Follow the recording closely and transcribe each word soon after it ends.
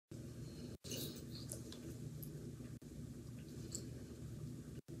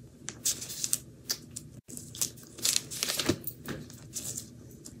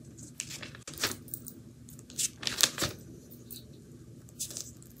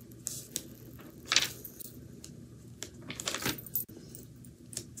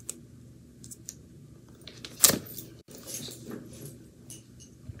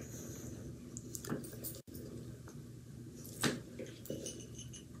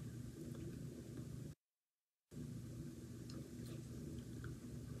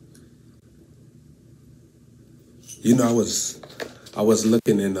You know, I was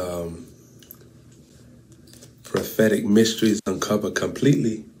looking in Prophetic Mysteries Uncovered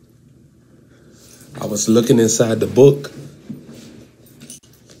Completely. I was looking inside the book,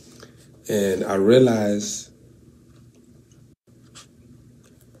 and I realized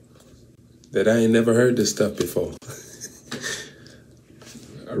that I ain't never heard this stuff before.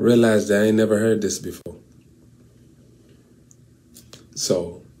 I realized that I ain't never heard this before.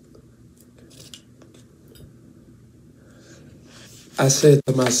 So I said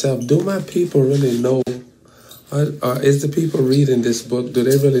to myself, do my people really know, or is the people reading this book, do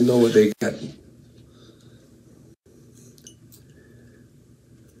they really know what they got?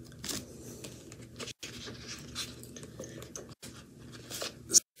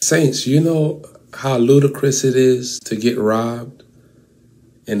 Saints, you know how ludicrous it is to get robbed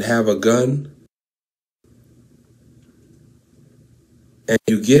and have a gun? And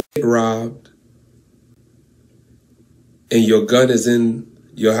you get robbed and your gun is in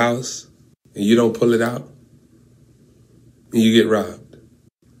your house and you don't pull it out and you get robbed.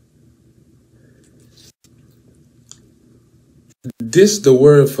 This the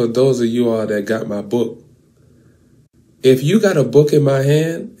word for those of you all that got my book. If you got a book in your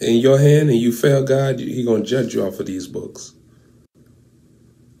hand, and you fail God, He's going to judge you off of these books.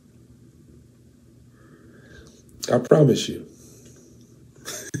 I promise you.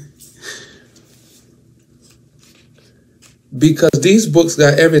 Because these books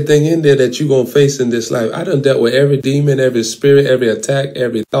got everything in there that you're going to face in this life. I done dealt with every demon, every spirit, every attack,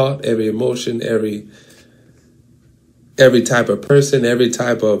 every thought, every emotion, every type of person, every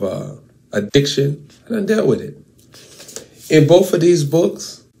type of addiction. I done dealt with it. In both of these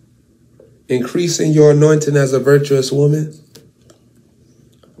books, Increasing Your Anointing as a Virtuous Woman,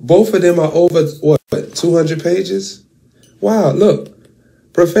 both of them are over, what, 200 pages? Wow, look,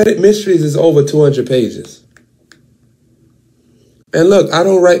 Prophetic Mysteries is over 200 pages. And look, I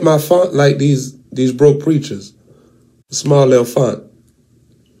don't write my font like these broke preachers. Small little font.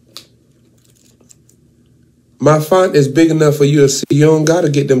 My font is big enough for you to see. You don't got to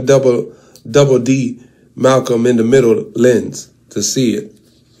get them double D Malcolm in the middle lens to see it.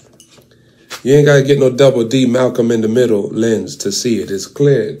 You ain't got to get no double D Malcolm in the middle lens to see it. It's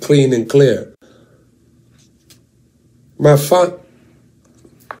clear, clean and clear. My font.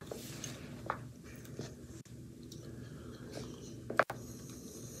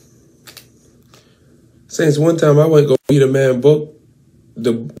 Since one time I went to go read a man book,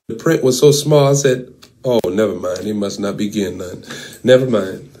 the print was so small, I said, oh, never mind. He must not be getting none. Never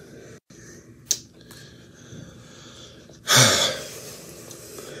mind.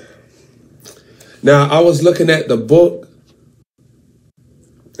 Now, I was looking at the book.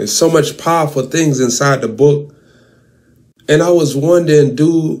 There's so much powerful things inside the book. And I was wondering,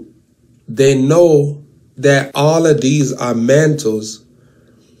 do they know that all of these are mantles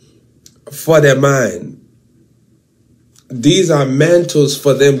for their mind? These are mantles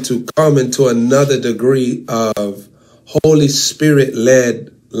for them to come into another degree of Holy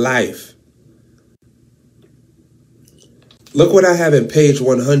Spirit-led life. Look what I have in page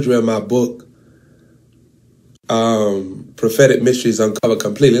 100 of my book, Prophetic Mysteries Uncovered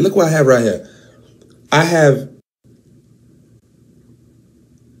Completely. Look what I have right here. I have,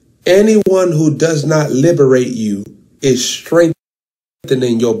 anyone who does not liberate you is strengthening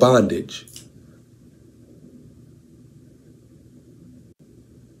your bondage.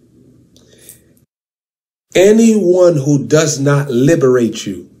 Anyone who does not liberate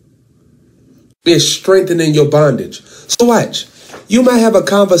you is strengthening your bondage. So watch. You might have a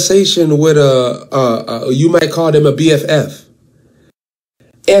conversation with you might call them a BFF.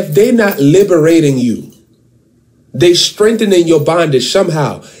 If they're not liberating you, they strengthening your bondage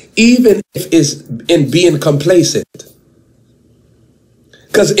somehow, even if it's in being complacent.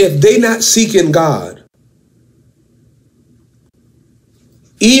 Because if they're not seeking God,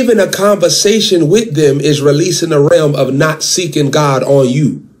 even a conversation with them is releasing a realm of not seeking God on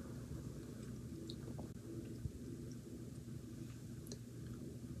you.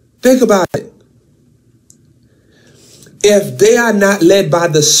 Think about it. If they are not led by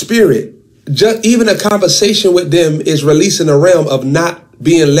the Spirit, just even a conversation with them is releasing a realm of not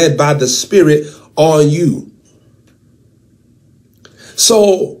being led by the Spirit on you.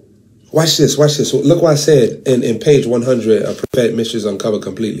 So watch this, watch this. Look what I said in page 100 of Prophetic Mysteries Uncovered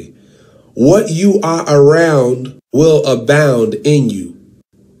Completely. What you are around will abound in you.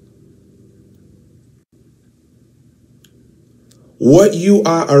 What you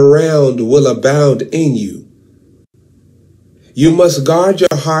are around will abound in you. You must guard your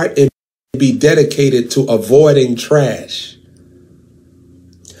heart and be dedicated to avoiding trash.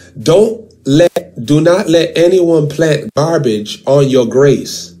 Don't Do not let anyone plant garbage on your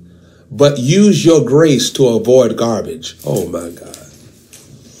grace, but use your grace to avoid garbage. Oh my God.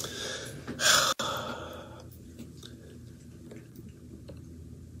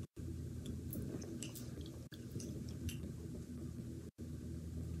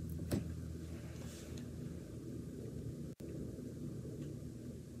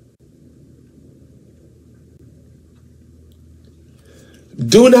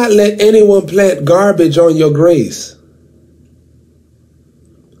 Do not let anyone plant garbage on your grace,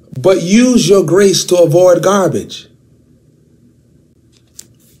 but use your grace to avoid garbage.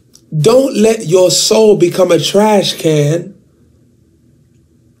 Don't let your soul become a trash can.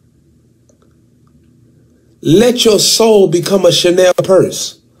 Let your soul become a Chanel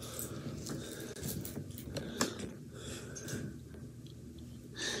purse.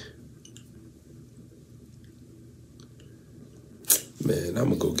 Man, I'm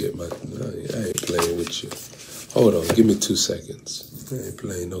going to go get my... I ain't playing with you. Hold on, give me 2 seconds. I ain't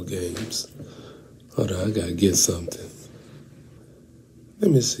playing no games. Hold on, I got to get something. Let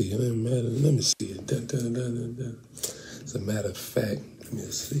me see. Let me see. As a matter of fact, let me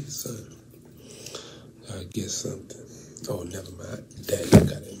see, son. I'll get something. Oh, never mind. Dad, I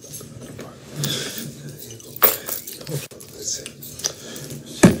got it in my car. Hold on, let's see.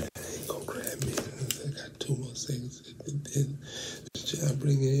 Ain't gonna grab me. I got 2 more seconds. Then I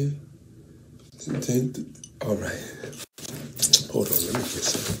bring it in. All right. Hold on, let me get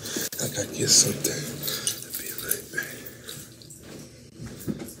something. I gotta get something. I'll be right back.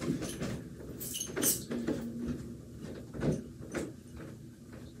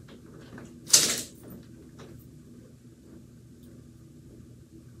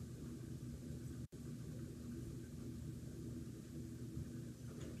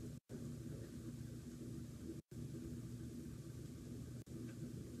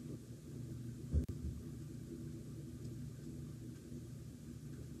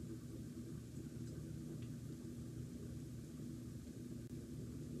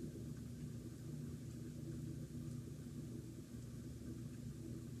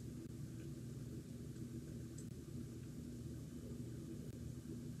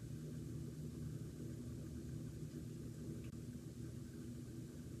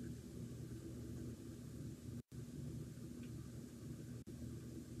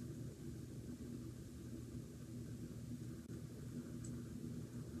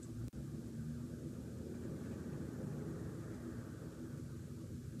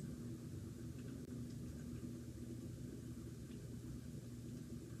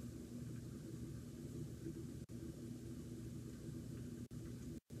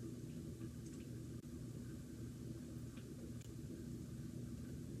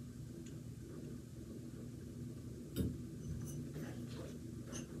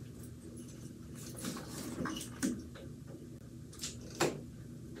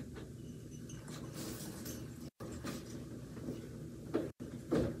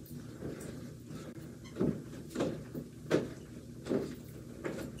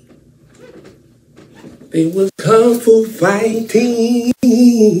 It was kung fu fighting.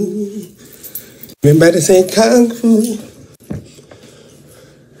 Remember to say kung fu.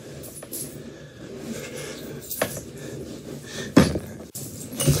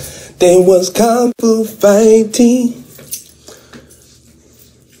 There was kung fu fighting.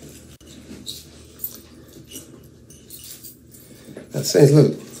 Now, Saints,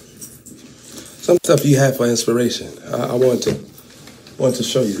 look. Some stuff you have for inspiration. I want to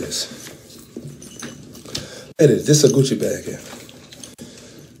show you this. It is. This is a Gucci bag here.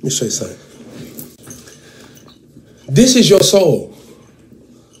 Let me show you something. This is your soul.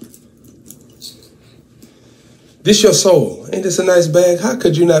 This your soul. Ain't this a nice bag? How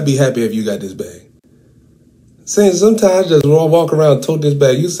could you not be happy if you got this bag? Saying sometimes just walk around, tote this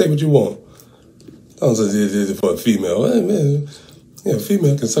bag. You say what you want. Don't say this is for a female. Hey, man, yeah, a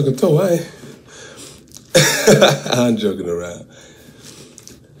female can suck a toe. I'm joking around.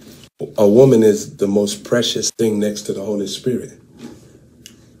 A woman is the most precious thing next to the Holy Spirit.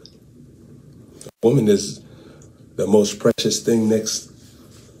 A woman is the most precious thing next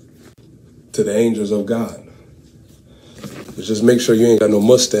to the angels of God. But just make sure you ain't got no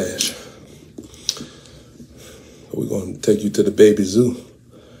mustache. We're going to take you to the baby zoo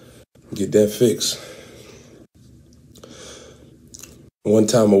and get that fixed. One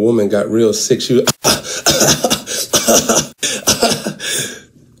time a woman got real sick.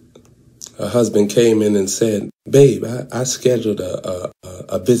 Her husband came in and said, babe, I scheduled a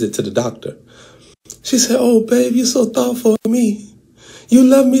visit to the doctor. She said, oh, babe, you're so thoughtful of me. You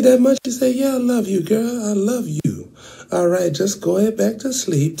love me that much? She said, yeah, I love you, girl. I love you. All right, just go ahead back to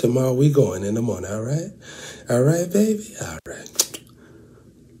sleep. Tomorrow we going in the morning, all right? All right, baby? All right.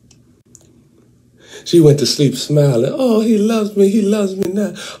 She went to sleep smiling. Oh, he loves me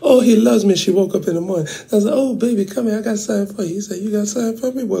now. Oh, he loves me. She woke up in the morning. I was like, oh, baby, come here. I got something for you. He said, you got something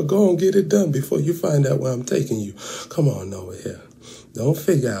for me? Well, go and get it done before you find out where I'm taking you. Come on over here. Don't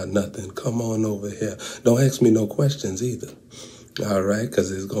figure out nothing. Come on over here. Don't ask me no questions either. All right,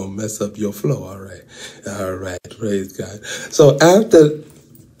 because it's going to mess up your flow. All right. All right. Praise God. So after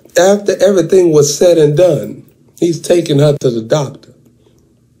everything was said and done, he's taking her to the doctor.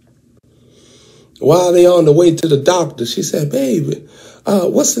 While they on the way to the doctor, she said, baby,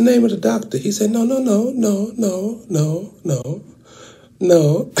 what's the name of the doctor? He said, no.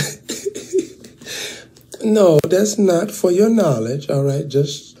 No, that's not for your knowledge. All right,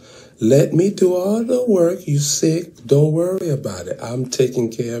 just let me do all the work. You sick, don't worry about it. I'm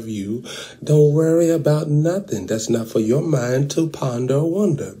taking care of you. Don't worry about nothing. That's not for your mind to ponder or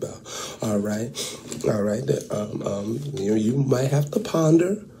wonder about. All right. You might have to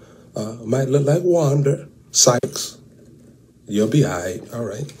ponder. Might look like Wander, Sykes. You'll be all right. All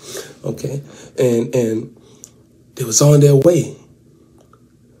right. Okay. And they was on their way.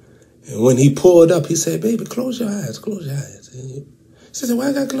 And when he pulled up, he said, baby, close your eyes. Close your eyes. And she said, why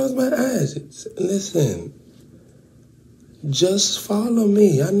I got to close my eyes? He said, listen, just follow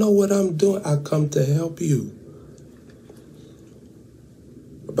me. I know what I'm doing. I come to help you.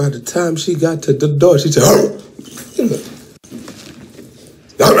 By the time she got to the door, she said, he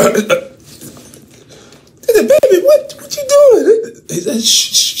said, baby, what you doing? He said,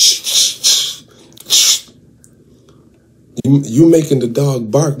 shh. You making the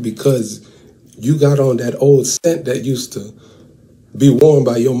dog bark because you got on that old scent that used to be worn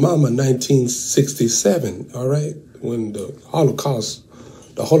by your mama in 1967, all right? When the Holocaust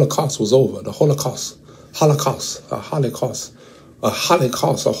was over. The Holocaust.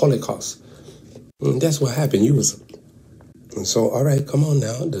 And that's what happened. And so, all right, come on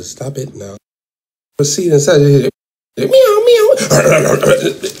now, just stop it now. Proceed and say, meow.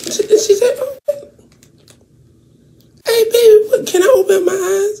 She said, hey, baby, can I open my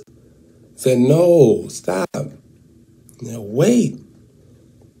eyes? I said, no, stop. Now, wait.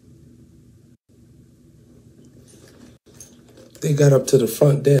 They got up to the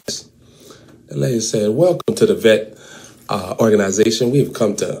front desk. The lady said, welcome to the vet organization. We've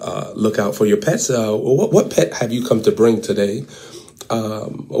come to look out for your pets. What pet have you come to bring today?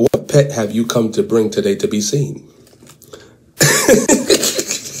 What pet have you come to bring today to be seen?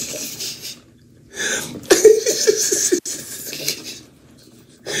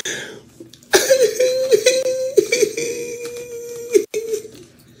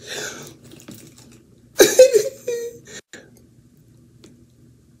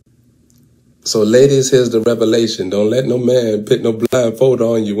 So ladies, here's the revelation. Don't let no man put no blindfold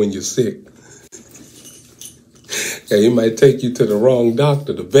on you when you're sick. Yeah, he might take you to the wrong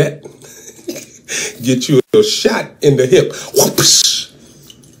doctor, the vet. Get you a shot in the hip. Whoosh.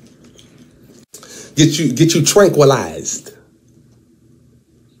 Get you tranquilized.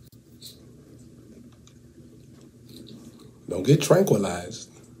 Don't get tranquilized.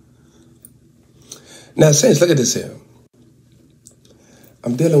 Now, saints, look at this here.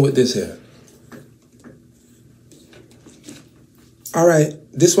 I'm dealing with this here. All right,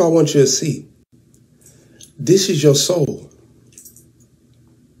 this is what I want you to see. This is your soul.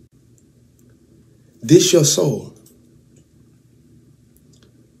 This your soul.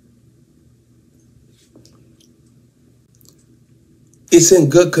 It's in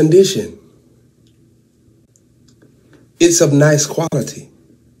good condition. It's of nice quality.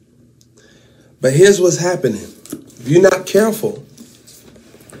 But here's what's happening. If you're not careful,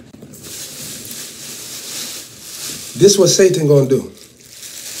 this is what Satan gonna do.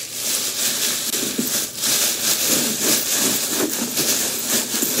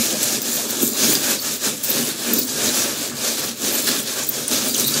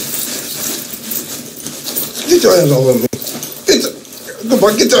 Get your hands off of me.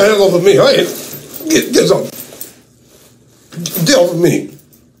 Get your hands off of me. All right? Get off. Get off of me.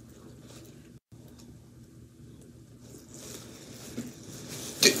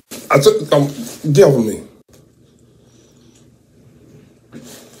 Get off of me.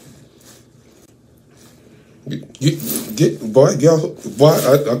 Get off. Boy,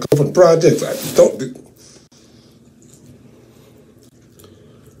 I come from the projects. I don't.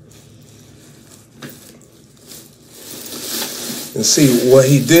 And see what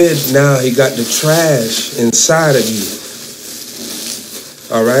he did now, he got the trash inside of you.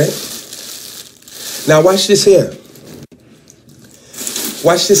 All right? Now watch this here.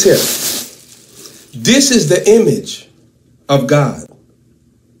 Watch this here. This is the image of God.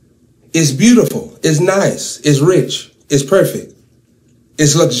 It's beautiful. It's nice. It's rich. It's perfect.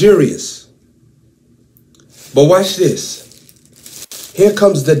 It's luxurious. But watch this. Here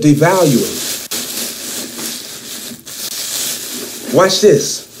comes the devaluing. Watch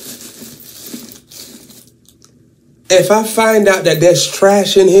this. If I find out that there's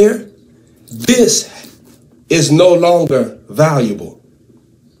trash in here, this is no longer valuable.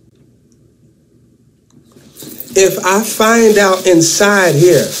 If I find out inside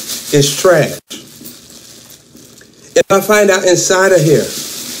here is trash, if I find out inside of here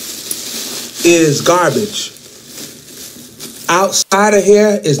is garbage, outside of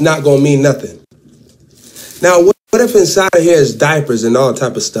here is not going to mean nothing. Now, what if inside of here is diapers and all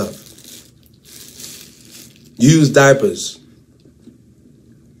type of stuff? Used diapers,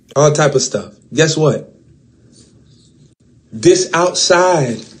 all type of stuff. Guess what? This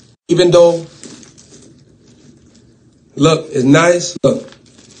outside, even though, look, it's nice. Look,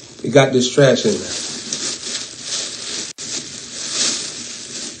 you got this trash in there.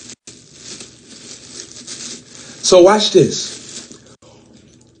 So watch this.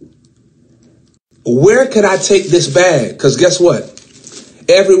 Where could I take this bag? Because guess what?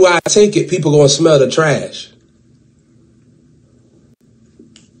 Everywhere I take it, people going to smell the trash.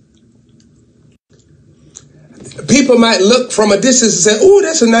 People might look from a distance and say, "Oh,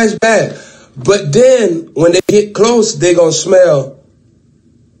 that's a nice bag." But then when they get close, they're going to smell.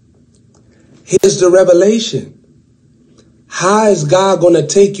 Here's the revelation. How is God going to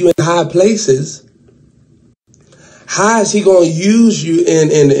take you in high places? How is he going to use you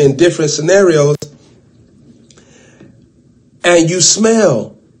in different scenarios? And you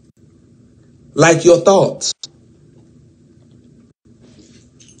smell like your thoughts.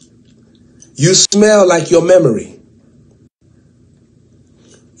 You smell like your memory.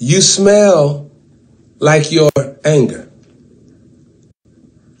 You smell like your anger.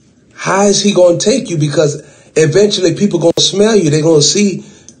 How is he going to take you? Because eventually people going to smell you. They're going to see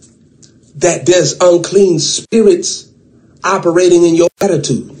that there's unclean spirits operating in your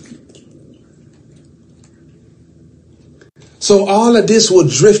attitude. So all of this will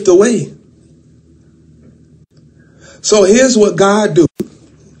drift away. So here's what God do.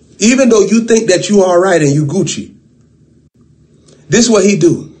 Even though you think that you are right and you Gucci, this is what he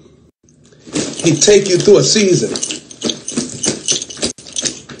do. He take you through a season.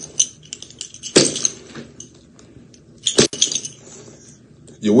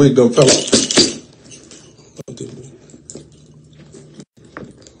 Your wig done fell off.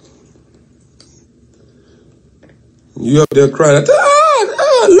 You up there crying,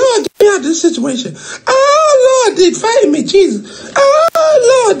 oh Lord, get me out of this situation. Oh Lord, they fighting me, Jesus.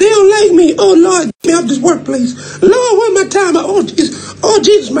 Oh Lord, they don't like me. Oh Lord, get me out of this workplace. Lord, where's my time? Oh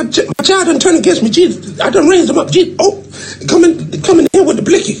Jesus, my child done turned against me. Jesus, I done raised them up. Jesus, oh, they coming in here with the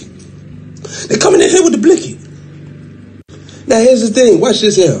blicky. They coming in here with the blicky. Now here's the thing. Watch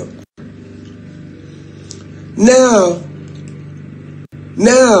this here. Now,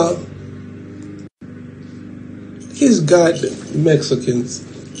 these goddamn Mexicans.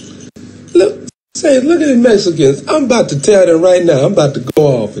 Look at the Mexicans. I'm about to tell them right now. I'm about to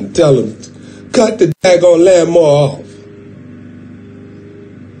go off and tell them, cut the daggone lawnmower off.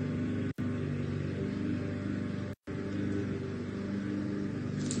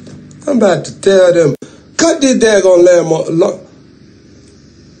 I'm about to tell them, cut this daggone lawnmower.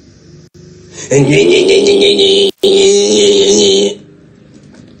 And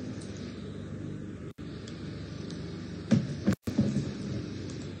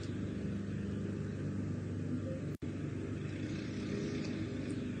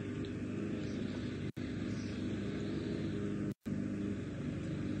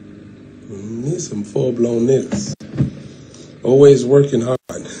need some full-blown niggas. Always working hard.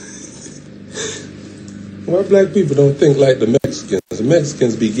 Why black people don't think like the Mexicans? The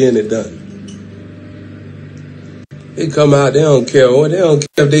Mexicans be getting it done. They come out, they don't care. They don't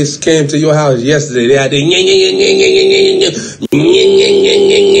care if they came to your house yesterday. They out there.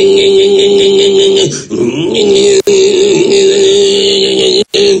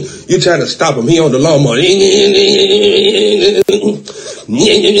 You trying to stop him. He on the lawnmower.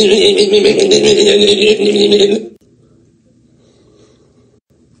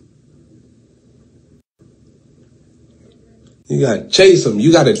 You gotta chase them.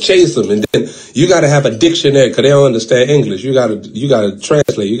 You gotta chase them, and then you gotta have a dictionary because they don't understand English. You gotta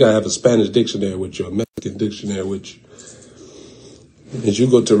translate. You gotta have a Spanish dictionary with you, a Mexican dictionary with you. As you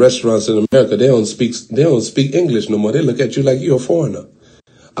go to restaurants in America, they don't speak English no more. They look at you like you're a foreigner.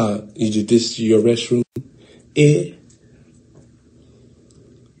 Is this your restroom?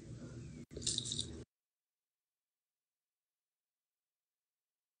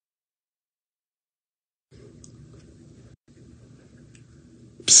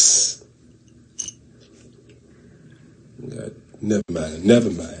 Psst. Never mind.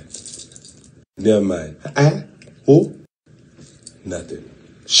 Never mind. Never mind. Who? Nothing.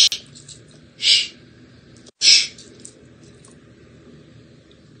 Shh. Shh. Shh.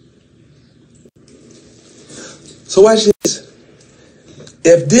 So watch this.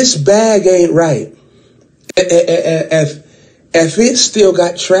 If this bag ain't right, if it still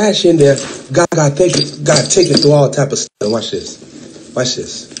got trash in there, God take it through all type of stuff. Watch this. Watch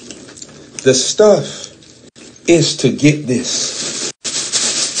this. The stuff is to get this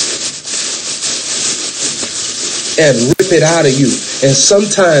and rip it out of you. And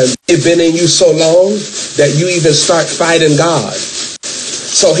sometimes it's been in you so long that you even start fighting God.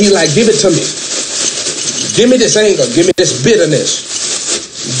 So he like, give it to me. Give me this anger. Give me this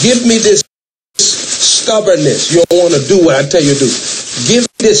bitterness. Give me this stubbornness. You don't want to do what I tell you to do. Give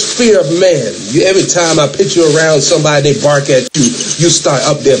me this fear of man. Every time I put you around somebody, they bark at you. You start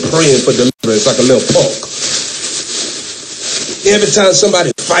up there praying for deliverance like a little punk. Every time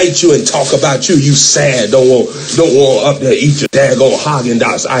somebody fights you and talk about you, you sad. Don't want up there eat your daggone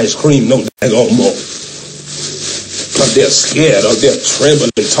Haagen-Dazs ice cream no daggone more. Up there scared, up there trembling,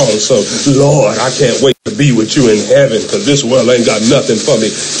 talking so, Lord, I can't wait to be with you in heaven because this world ain't got nothing for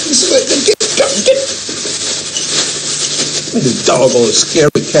me. Get this doggone scary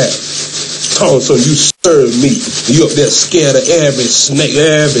cat. Talking so you serve me. You up there scared of every snake,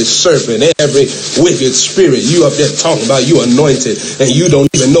 every serpent, every wicked spirit. You up there talking about you anointed and you don't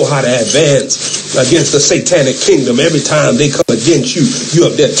even know how to advance against the satanic kingdom. Every time they come against you, you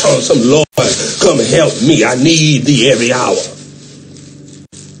up there talking some, Lord, come help me. I need thee every hour.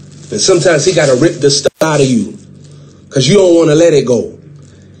 And sometimes he got to rip the stuff out of you because you don't want to let it go.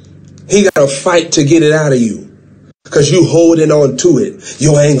 He got to fight to get it out of you. Because you holding on to it,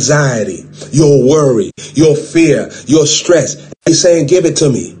 your anxiety, your worry, your fear, your stress. He's saying, give it to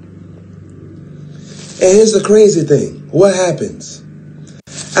me. And here's the crazy thing. What happens?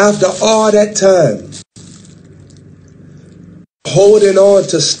 After all that time, holding on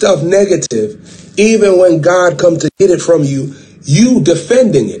to stuff negative, even when God comes to get it from you, you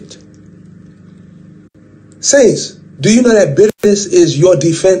defending it. Saints, do you know that bitterness is your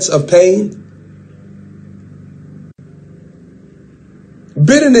defense of pain?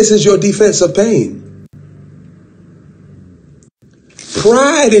 Bitterness is your defense of pain.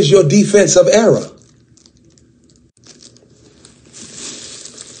 Pride is your defense of error.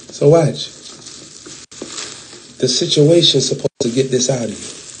 So watch. The situation's supposed to get this out of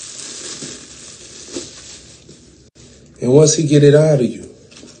you. And once he get it out of you,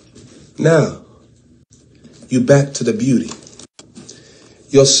 now you back to the beauty.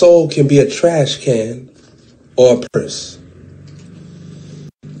 Your soul can be a trash can or a purse.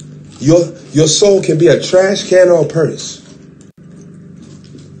 Your soul can be a trash can or a purse.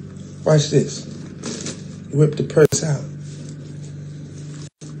 Watch this. You whip the purse out.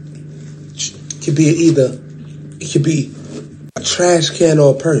 It could be a trash can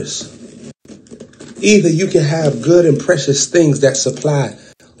or a purse. Either you can have good and precious things that supply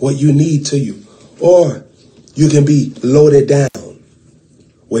what you need to you, or you can be loaded down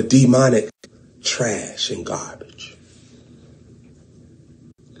with demonic trash and garbage.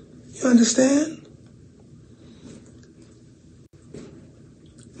 You understand?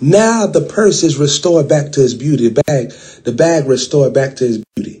 Now the purse is restored back to its beauty. The bag restored back to its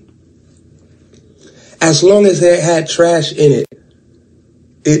beauty. As long as it had trash in it,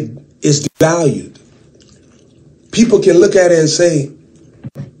 it is devalued. People can look at it and say,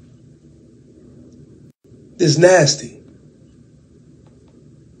 this is nasty.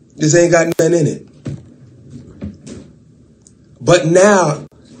 This ain't got nothing in it. But now,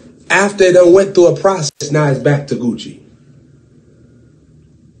 after it done went through a process, now it's back to Gucci.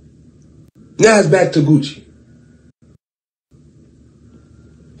 Now it's back to Gucci.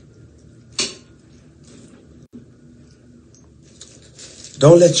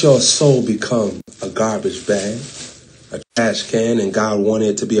 Don't let your soul become a garbage bag, a trash can, and God wanted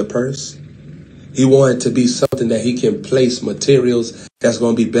it to be a purse. He wanted it to be something that he can place materials that's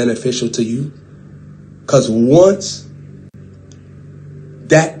going to be beneficial to you. Because once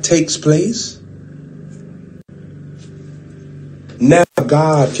that takes place, now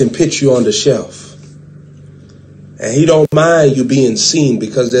God can put you on the shelf. And he don't mind you being seen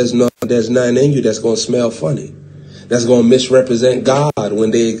because there's nothing in you that's going to smell funny. That's going to misrepresent God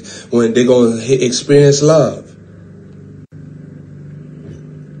when they're going to experience love.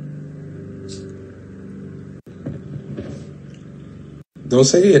 Don't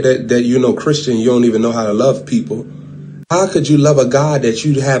say that you know Christian, you don't even know how to love people. How could you love a God that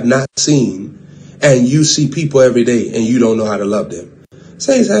you have not seen and you see people every day and you don't know how to love them?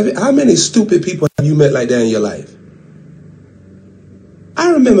 Saints, how many stupid people have you met like that in your life?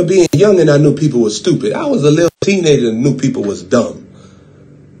 I remember being young and I knew people were stupid. I was a little teenager and knew people was dumb.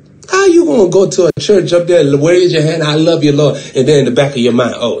 How you going to go to a church up there, raise your hand, I love you, Lord, and then in the back of your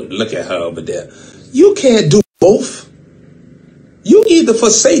mind, oh, look at her over there. You can't do both. You either for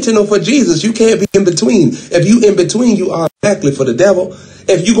Satan or for Jesus. You can't be in between. If you in between, you are exactly for the devil.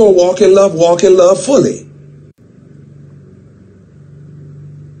 If you going to walk in love fully.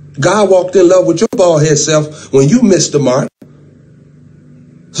 God walked in love with your bald head self when you missed the mark.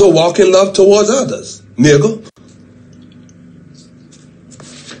 So walk in love towards others, nigga.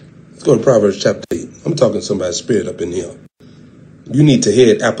 Let's go to Proverbs chapter 8. I'm talking somebody's spirit up in here. You need to hear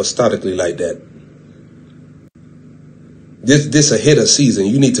it apostolically like that. This a hitter season.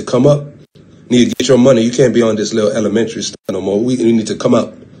 You need to come up. You need to get your money. You can't be on this little elementary stuff no more. We need to come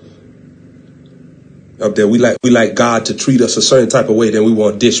up. Up there, we like God to treat us a certain type of way, then we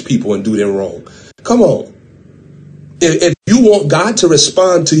want to dish people and do them wrong. Come on. If you want God to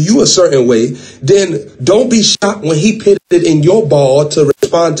respond to you a certain way, then don't be shocked when he pitted it in your ball to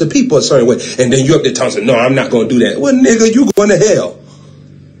respond to people a certain way. And then you up there telling, no, I'm not going to do that. Well, nigga, you going to hell.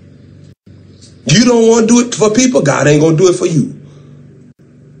 You don't want to do it for people, God ain't going to do it for you.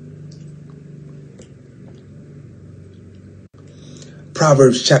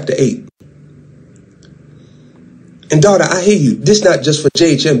 Proverbs chapter 8. And daughter, I hear you. This not just for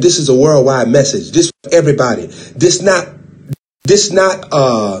JHM. This is a worldwide message. This for everybody. This not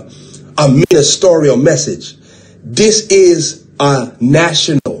a ministerial message. This is a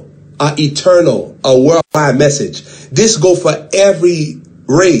national, a eternal, a worldwide message. This go for every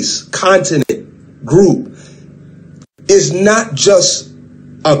race, continent, group. It's not just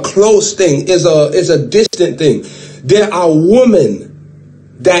a close thing. It's a distant thing. There are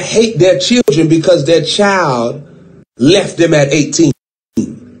women that hate their children because their child left them at 18.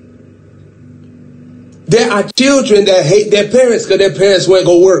 There are children that hate their parents because their parents went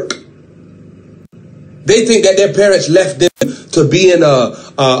go work. They think that their parents left them to be in a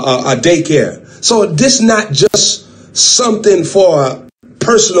daycare. So this not just something for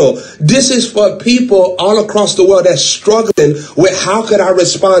personal. This is for people all across the world that's struggling with how could I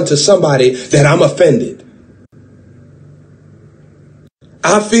respond to somebody that I'm offended.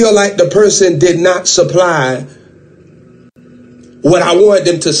 I feel like the person did not supply what I wanted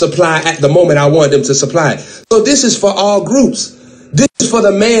them to supply at the moment I wanted them to supply. So this is for all groups. This is for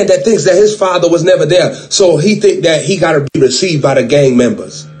the man that thinks that his father was never there. So he think that he got to be received by the gang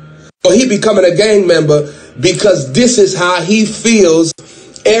members. Or he becoming a gang member because this is how he feels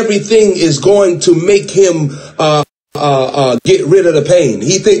everything is going to make him get rid of the pain.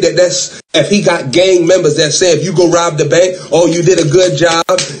 He think that that's, if he got gang members that say, if you go rob the bank, oh, you did a good job.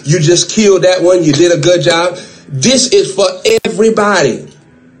 You just killed that one. You did a good job. This is for everybody.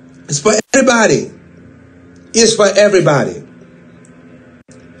 It's for everybody. It's for everybody.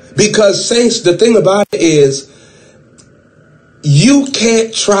 Because saints, the thing about it is you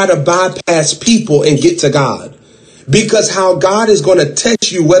can't try to bypass people and get to God. Because how God is going to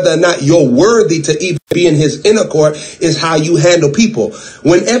test you whether or not you're worthy to even be in his inner court is how you handle people.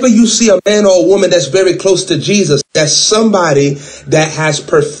 Whenever you see a man or a woman that's very close to Jesus, that's somebody that has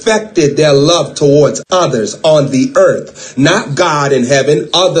perfected their love towards others on the earth, not God in heaven,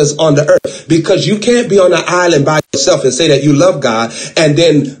 others on the earth. Because you can't be on an island by yourself and say that you love God, and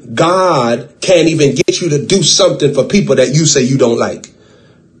then God can't even get you to do something for people that you say you don't like.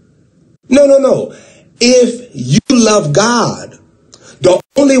 No. If you love God, the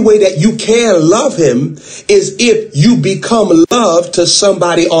only way that you can love him is if you become love to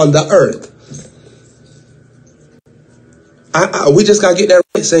somebody on the earth. We just got to get that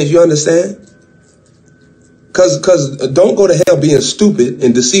right, saints. You understand? Because don't go to hell being stupid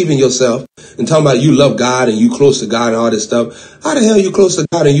and deceiving yourself and talking about you love God and you close to God and all this stuff. How the hell are you close to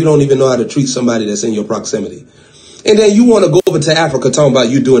God and you don't even know how to treat somebody that's in your proximity? And then you want to go over to Africa talking about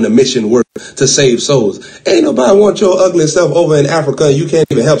you doing a mission work to save souls. Ain't nobody want your ugly self over in Africa and you can't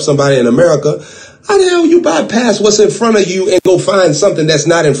even help somebody in America. How the hell you bypass what's in front of you and go find something that's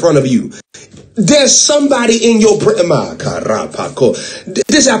not in front of you? There's somebody in your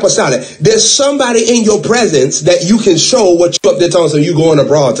this apostolic. There's somebody in your presence that you can show what you up there talking, so you going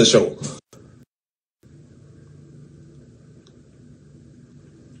abroad to show.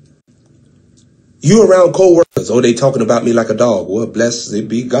 You around co-workers, oh, they talking about me like a dog. Well, blessed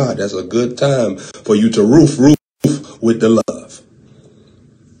be God. That's a good time for you to roof with the love.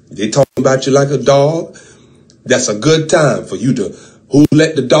 They talking about you like a dog. That's a good time for you to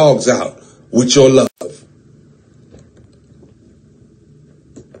let the dogs out with your love.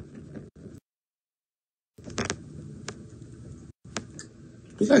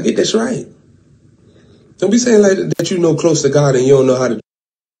 We got to get this right. Don't be saying like that you know close to God and you don't know how to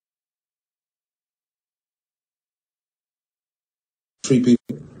treat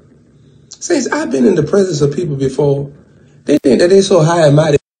people. Saints, I've been in the presence of people before. They think that they're so high and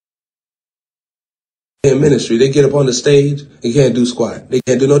mighty in ministry. They get up on the stage and can't do squat. They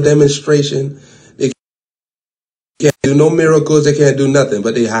can't do no demonstration. They can't do no miracles. They can't do nothing,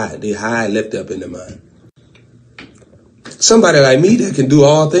 but they high. They high and lifted up in their mind. Somebody like me that can do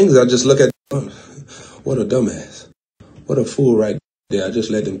all things, I just look at them, what a dumbass. What a fool right there. I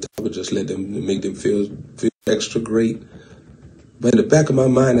just let them talk, just let them make them feel extra great. But in the back of my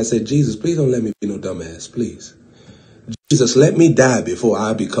mind, I said, Jesus, please don't let me be no dumbass, please. Jesus, let me die before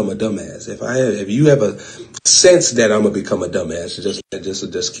I become a dumbass. If you ever sense that I'm gonna become a dumbass,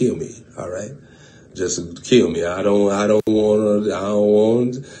 just kill me, all right? Just kill me. I don't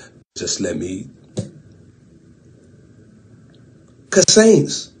want. Just let me. Cause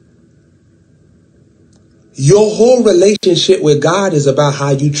saints, your whole relationship with God is about how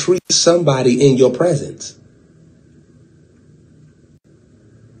you treat somebody in your presence.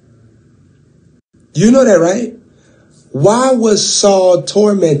 You know that, right? Why was Saul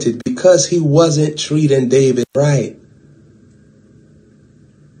tormented? Because he wasn't treating David right.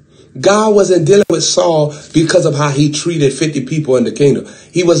 God wasn't dealing with Saul because of how he treated 50 people in the kingdom.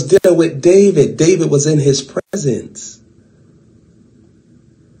 He was dealing with David. David was in his presence.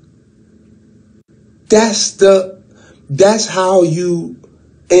 That's how you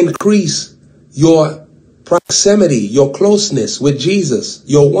increase your proximity, your closeness with Jesus,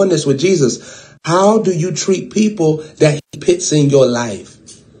 your oneness with Jesus. How do you treat people that he puts in your life?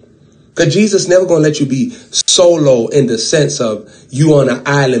 Because Jesus never going to let you be solo in the sense of you on an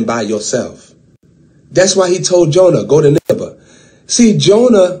island by yourself. That's why he told Jonah, go to Nineveh. See,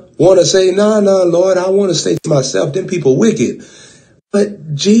 Jonah want to say, no, Lord, I want to stay to myself. Then people wicked.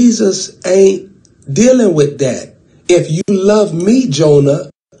 But Jesus ain't dealing with that. If you love me, Jonah,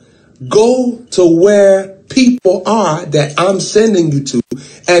 go to where people are that I'm sending you to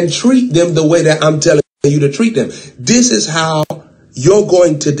and treat them the way that I'm telling you to treat them. This is how you're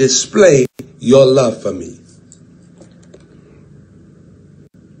going to display your love for me.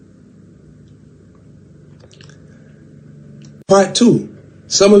 Part 2.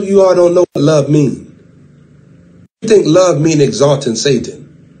 Some of you all don't know what love means. You think love means exalting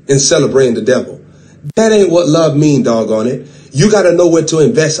Satan and celebrating the devil. That ain't what love means, doggone it. You got to know where to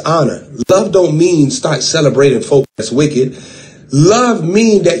invest honor. Love don't mean start celebrating folk that's wicked. Love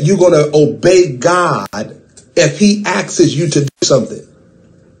mean that you're going to obey God if he asks you to do something.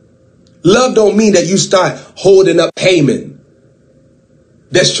 Love don't mean that you start holding up Haman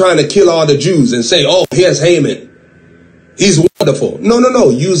that's trying to kill all the Jews and say, oh, here's Haman. He's wonderful. No.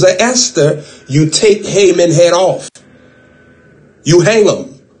 Use a Esther. You take Haman's head off. You hang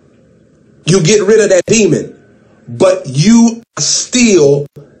him. You get rid of that demon. But you are still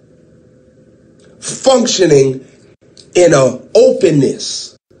functioning in an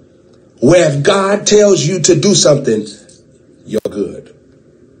openness where if God tells you to do something, you're good.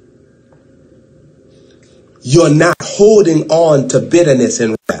 You're not holding on to bitterness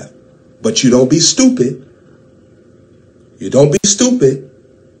and wrath. But you don't be stupid. You don't be stupid.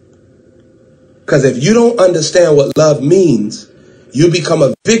 Because if you don't understand what love means, you become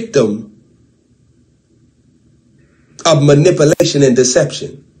a victim of manipulation and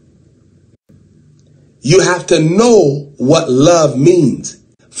deception. You have to know what love means.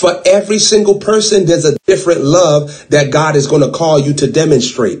 For every single person, there's a different love that God is going to call you to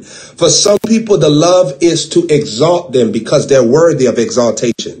demonstrate. For some people, the love is to exalt them because they're worthy of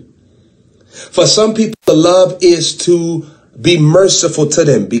exaltation. For some people, the love is to be merciful to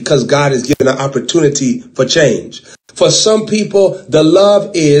them because God is giving an opportunity for change. For some people, the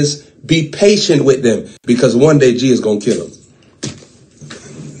love is be patient with them because one day G is going to kill them.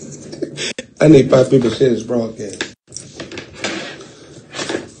 I need 5 people to share this broadcast.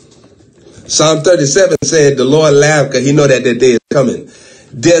 Psalm 37 said, the Lord laughed because he know that day is coming.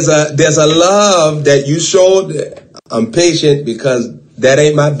 There's a love that you showed. I'm patient because that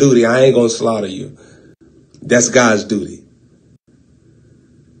ain't my duty. I ain't going to slaughter you. That's God's duty.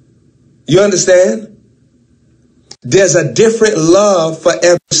 You understand? There's a different love for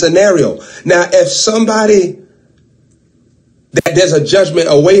every scenario. Now, if somebody that there's a judgment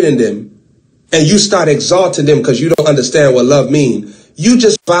awaiting them and you start exalting them because you don't understand what love means, you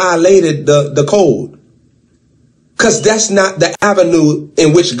just violated the code. Because that's not the avenue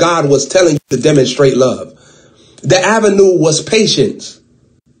in which God was telling you to demonstrate love. The avenue was patience.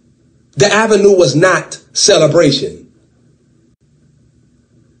 The avenue was not celebration.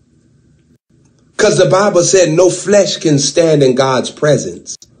 Because the Bible said no flesh can stand in God's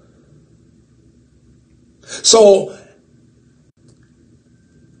presence. So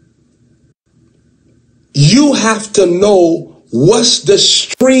you have to know what's the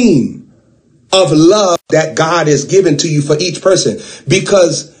stream of love that God has given to you for each person.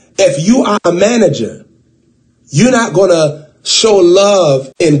 Because if you are a manager, you're not going to show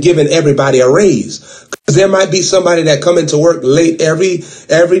love in giving everybody a raise. Because there might be somebody that come into work late every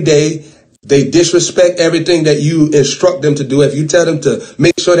day. They disrespect everything that you instruct them to do. If you tell them to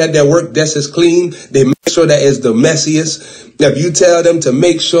make sure that their work desk is clean, they make sure that it's the messiest. If you tell them to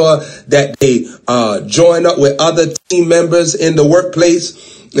make sure that they join up with other team members in the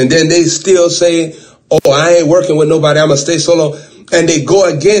workplace, and then they still say, oh, I ain't working with nobody, I'm going to stay solo, and they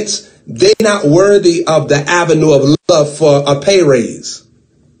go against, they're not worthy of the avenue of love for a pay raise.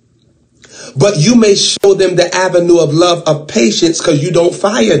 But you may show them the avenue of love of patience because you don't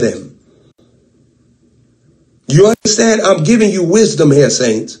fire them. You understand? I'm giving you wisdom here,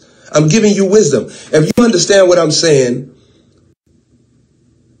 saints. I'm giving you wisdom. If you understand what I'm saying,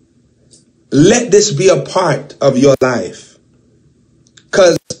 let this be a part of your life.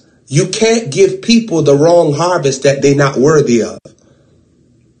 Because you can't give people the wrong harvest that they're not worthy of.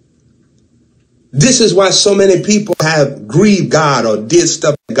 This is why so many people have grieved God or did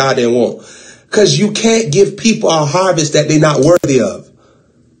stuff that God didn't want. Because you can't give people a harvest that they're not worthy of.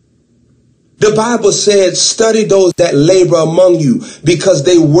 The Bible said, study those that labor among you because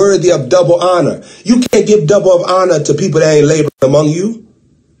they worthy of double honor. You can't give double of honor to people that ain't laboring among you.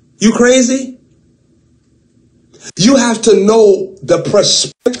 You crazy? You have to know the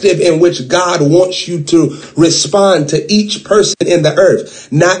perspective in which God wants you to respond to each person in the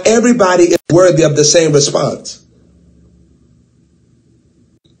earth. Not everybody is worthy of the same response.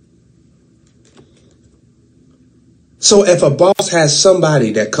 So if a boss has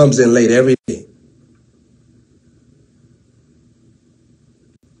somebody that comes in late every day,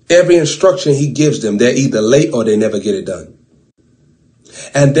 every instruction he gives them, they're either late or they never get it done.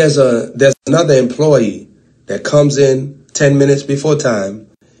 And there's another employee that comes in 10 minutes before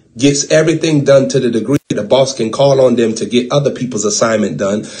time, gets everything done to the degree the boss can call on them to get other people's assignment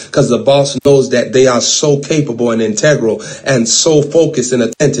done, because the boss knows that they are so capable and integral and so focused and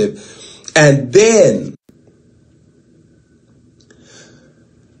attentive. And then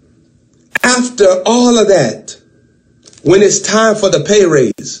after all of that, when it's time for the pay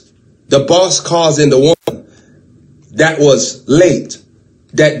raise, the boss calls in the one that was late,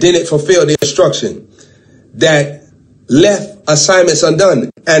 that didn't fulfill the instruction, that left assignments undone,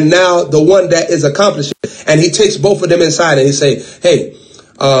 and now the one that is accomplishing, and he takes both of them inside and he say, hey,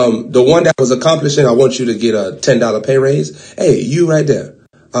 the one that was accomplishing, I want you to get a $10 pay raise. Hey, you right there,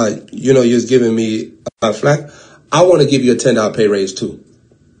 you know, you're giving me flack. I want to give you a $10 pay raise too.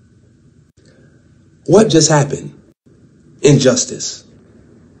 What just happened? Injustice.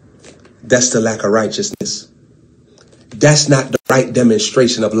 That's the lack of righteousness. That's not the right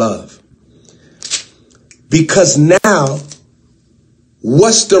demonstration of love. Because now,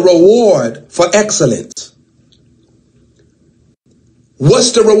 what's the reward for excellence?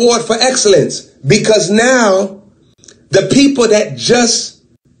 What's the reward for excellence? Because now, the people that just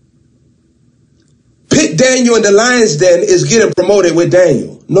put Daniel in the lion's den is getting promoted with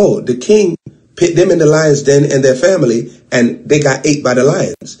Daniel. No, the king put them in the lion's den and their family, and they got ate by the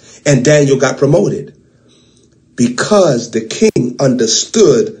lions. And Daniel got promoted. Because the king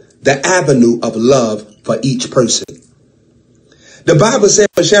understood the avenue of love for each person. The Bible said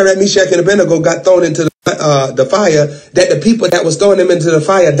when Shadrach, Meshach, and Abednego got thrown into the fire, that the people that was throwing them into the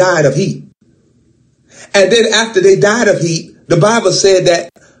fire died of heat. And then after they died of heat, the Bible said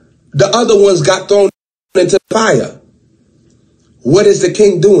that the other ones got thrown into the fire. What is the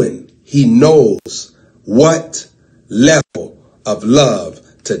king doing? He knows what level of love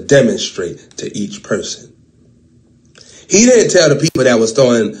to demonstrate to each person. He didn't tell the people that was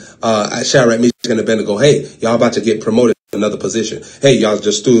throwing Shadrach, Meshach, and Abednego, hey, y'all about to get promoted to another position. Hey, y'all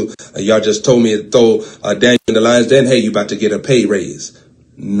just told me to throw Daniel in the lion's den. Hey, you about to get a pay raise.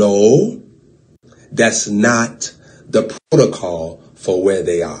 No, that's not the protocol for where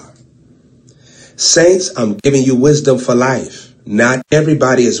they are. Saints, I'm giving you wisdom for life. Not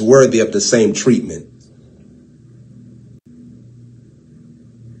everybody is worthy of the same treatment.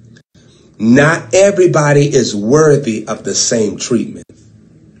 Not everybody is worthy of the same treatment.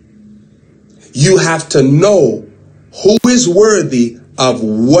 You have to know who is worthy of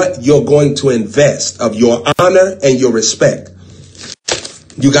what you're going to invest, of your honor and your respect.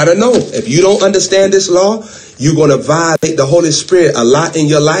 You got to know. If you don't understand this law, you're going to violate the Holy Spirit a lot in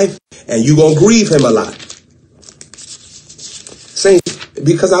your life, and you're going to grieve him a lot. Saints,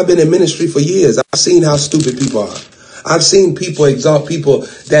 because I've been in ministry for years, I've seen how stupid people are. I've seen people exalt people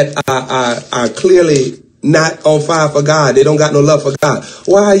that are clearly not on fire for God. They don't got no love for God.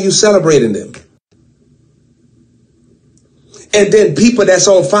 Why are you celebrating them? And then people that's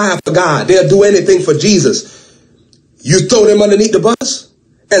on fire for God, they'll do anything for Jesus. You throw them underneath the bus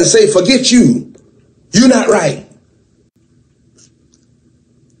and say, forget you. You're not right.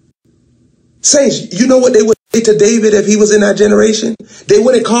 Saints, you know what they would say to David if he was in our generation? They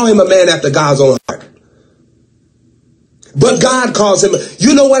wouldn't call him a man after God's own heart. But God calls him.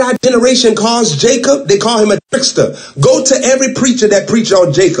 You know what our generation calls Jacob? They call him a trickster. Go to every preacher that preached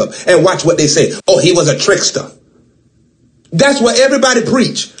on Jacob and watch what they say. Oh, he was a trickster. That's what everybody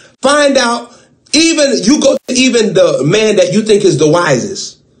preach. Find out, you go to even the man that you think is the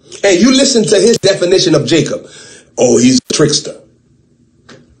wisest, and you listen to his definition of Jacob. Oh, he's a trickster.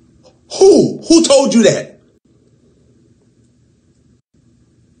 Who told you that?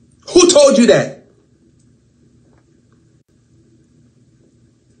 Who told you that?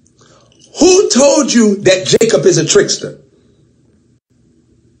 Who told you that Jacob is a trickster?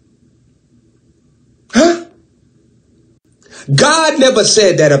 Huh? God never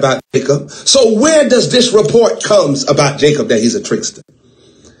said that about Jacob. So where does this report comes about Jacob that he's a trickster?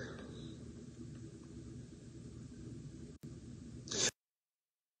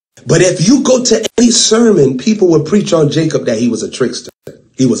 But if you go to any sermon, people will preach on Jacob that he was a trickster.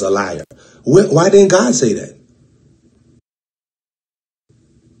 He was a liar. Why didn't God say that?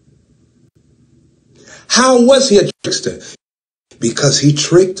 How was he a trickster? Because he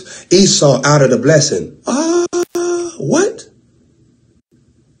tricked Esau out of the blessing. What?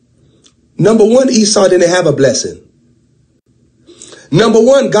 Number one, Esau didn't have a blessing. Number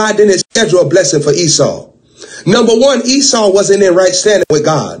one, God didn't schedule a blessing for Esau. Number one, Esau wasn't in right standing with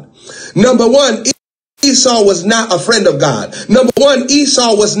God. Number one, Esau was not a friend of God. Number one,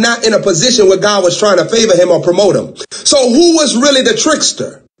 Esau was not in a position where God was trying to favor him or promote him. So who was really the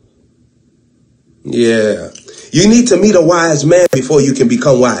trickster? Yeah. You need to meet a wise man before you can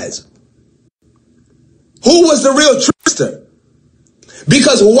become wise. Who was the real trickster?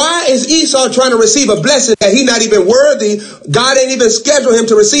 Because why is Esau trying to receive a blessing that he's not even worthy? God ain't even scheduled him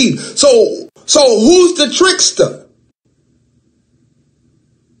to receive. So who's the trickster?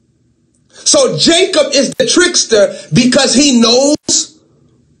 So Jacob is the trickster because he knows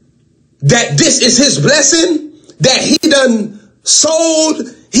that this is his blessing, that he done sold,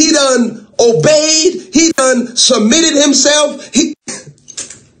 he done obeyed, he done submitted himself, he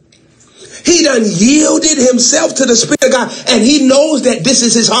done yielded himself to the Spirit of God, and he knows that this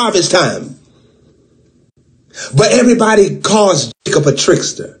is his harvest time. But everybody calls Jacob a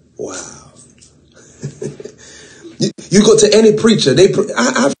trickster. Wow. You go to any preacher,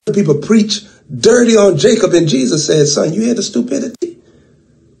 I've heard people preach dirty on Jacob, and Jesus said, son, you hear the stupidity?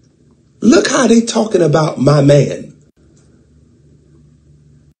 Look how they talking about my man.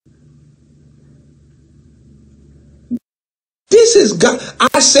 This is God.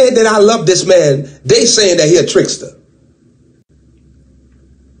 I said that I love this man. They saying that he a trickster.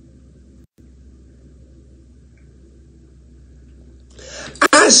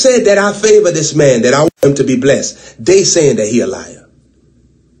 I said that I favor this man, that I want him to be blessed. They saying that he a liar.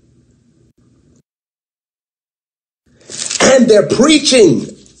 And they're preaching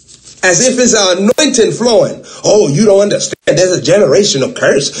as if it's an anointing flowing. Oh, you don't understand. There's a generational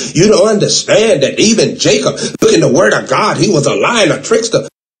curse. You don't understand that even Jacob, look in the word of God, he was a liar, a trickster.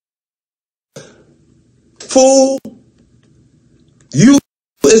 Fool. You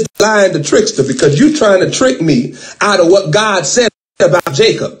is the liar and the trickster because you trying to trick me out of what God said about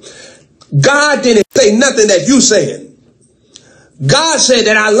Jacob. God didn't say nothing that you saying. God said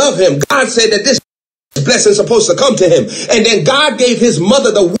that I love him. God said that this blessing is supposed to come to him. And then God gave his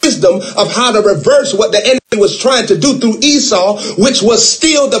mother the wisdom of how to reverse what the enemy was trying to do through Esau, which was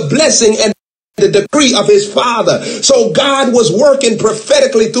steal the blessing and the decree of his father. So God was working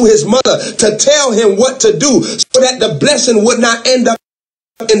prophetically through his mother to tell him what to do so that the blessing would not end up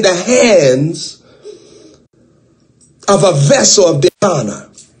in the hands of a vessel of dishonor.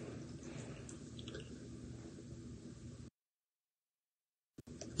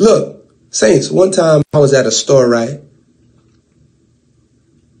 Look, saints, one time I was at a store, right?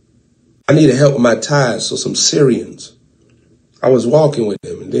 I needed help with my tires, so some Syrians. I was walking with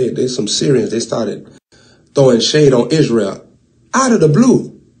them, and there's some Syrians. They started throwing shade on Israel out of the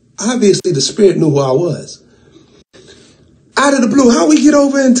blue. Obviously, the Spirit knew who I was. Out of the blue, how we get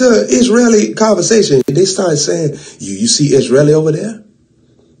over into Israeli conversation? They started saying, you see Israeli over there?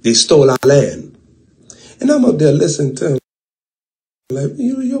 They stole our land. And I'm up there listening to them. Like,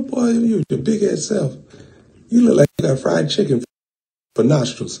 your boy, your big ass self. You look like you got fried chicken for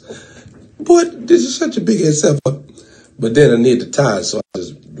nostrils. Boy, this is such a big head self. But then I need the ties, so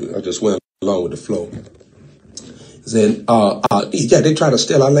I just went along with the flow. Then, yeah, they try to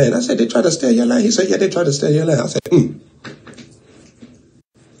steal our land. I said, they try to steal your land? He said, yeah, they try to steal your land. I said,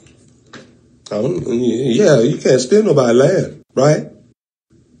 yeah, you can't steal nobody's land, right?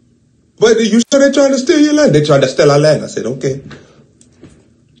 But you sure they trying to steal your land? They tried to steal our land. I said, okay.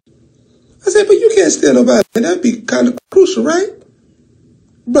 I said, but you can't steal nobody's land. That'd be kind of crucial, right?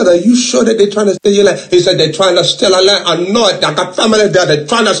 Brother, are you sure that they're trying to steal your land? He said, they're trying to steal our land. I know it. I got family there. They're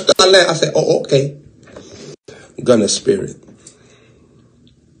trying to steal our land. I said, oh, okay. Gunner spirit.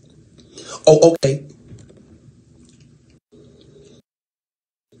 Oh, okay.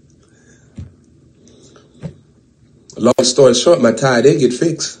 Long story short, my tie did get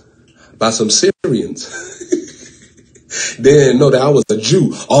fixed by some Syrians. They didn't know that I was a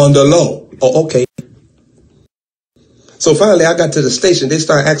Jew on the low. Oh, okay. So finally, I got to the station. They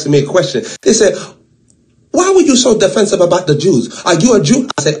started asking me a question. They said, why were you so defensive about the Jews? Are you a Jew?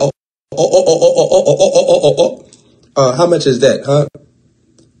 I said, how much is that, huh?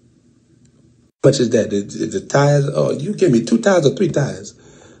 How much is that? The tires? Oh, you give me 2 tires or 3 tires?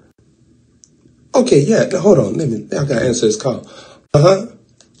 Okay, yeah. Hold on. I gotta answer this call. Uh-huh.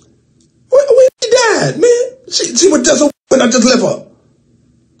 When she died, man. She was just a when I just left her.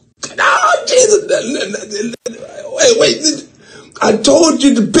 Oh, Jesus. Wait. I told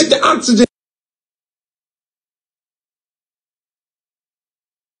you to pick the oxygen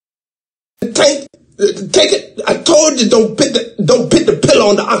tank. Take it. I told you don't put the pillow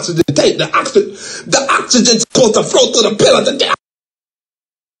on the oxygen tank. The oxygen's supposed to flow through the pillow.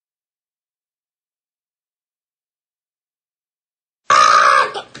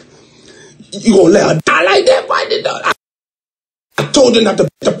 You gonna let her die like that? Why did I told you not to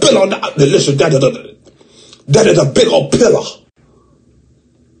put the pillow on the listen, that is a big old pillow.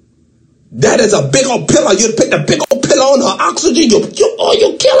 That is a big old pillow. You put the big old pillow on her oxygen, you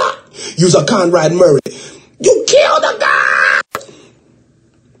kill her. Use a Conrad Murray. You killed the guy.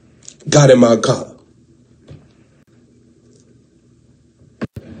 Got in my car.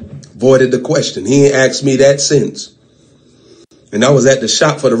 Voided the question. He ain't asked me that since. And I was at the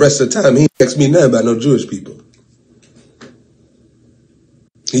shop for the rest of the time. He asked me nothing about no Jewish people.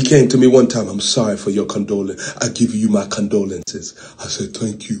 He came to me one time. I'm sorry for your condolence. I give you my condolences. I said,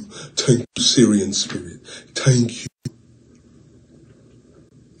 thank you. Thank you, Syrian spirit. Thank you.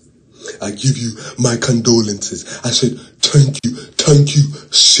 I give you my condolences. I said, thank you,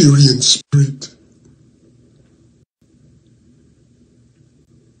 Syrian spirit.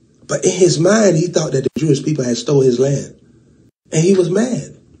 But in his mind, he thought that the Jewish people had stole his land. And he was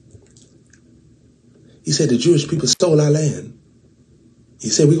mad. He said, the Jewish people stole our land. He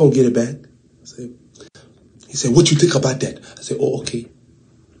said, we're going to get it back. He said, what you think about that? I said, oh, okay.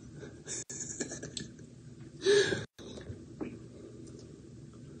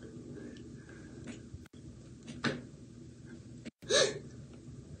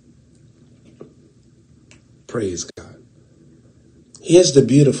 Praise God. Here's the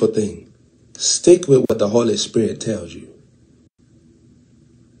beautiful thing. Stick with what the Holy Spirit tells you.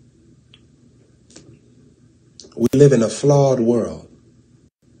 We live in a flawed world.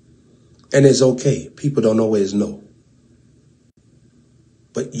 And it's okay. People don't always know.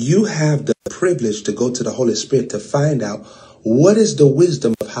 But you have the privilege to go to the Holy Spirit to find out what is the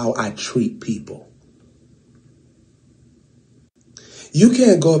wisdom of how I treat people. You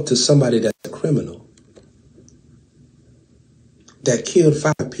can't go up to somebody that's a criminal that killed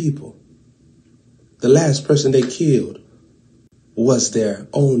 5 people. The last person they killed was their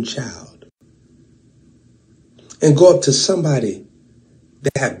own child. And go up to somebody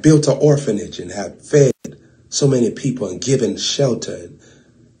that have built an orphanage and have fed so many people and given shelter and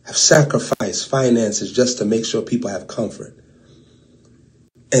have sacrificed finances just to make sure people have comfort.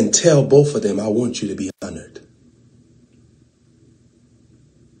 And tell both of them, I want you to be honored.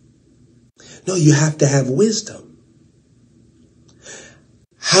 No, you have to have wisdom.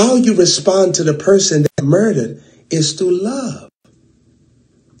 How you respond to the person that murdered is through love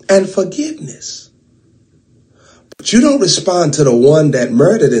and forgiveness. But you don't respond to the one that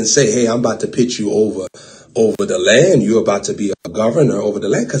murdered and say, hey, I'm about to pitch you over the land. You're about to be a governor over the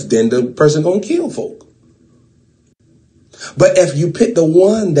land, because then the person gonna kill folk. But if you pick the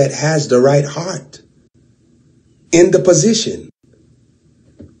one that has the right heart in the position,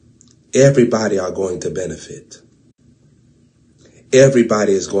 everybody are going to benefit.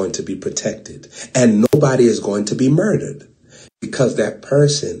 Everybody is going to be protected, and nobody is going to be murdered, because that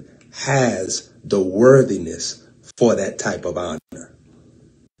person has the worthiness for that type of honor.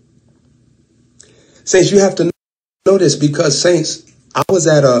 Saints, you have to know this, because saints, I was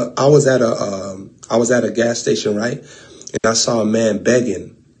at a gas station, right? And I saw a man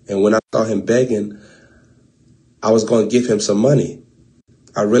begging. And when I saw him begging, I was going to give him some money.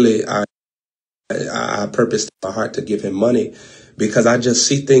 I purposed in my heart to give him money because I just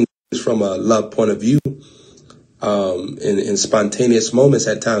see things from a love point of view, in spontaneous moments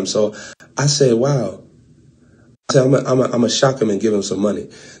at times. So I said, wow. I said, I'm gonna shock him and give him some money.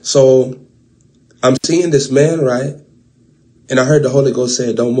 So I'm seeing this man, right? And I heard the Holy Ghost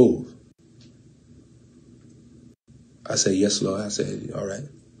say, don't move. I said, yes, Lord. I said, all right.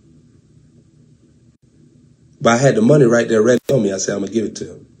 But I had the money right there ready on me. I said, I'm going to give it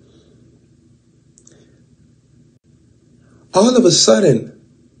to him. All of a sudden,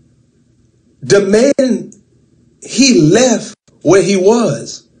 the man, he left where he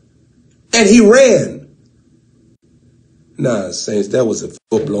was and he ran. Nah, saints, that was a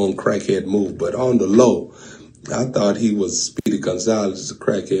full-blown crackhead move, but on the low, I thought he was Speedy Gonzalez, a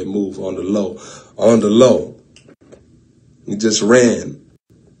crackhead move on the low. On the low. He just ran.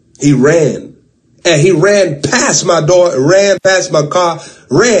 He ran. And he ran past my door, ran past my car,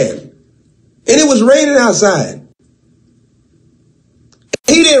 ran. And it was raining outside.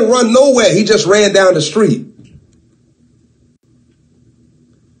 He didn't run nowhere. He just ran down the street.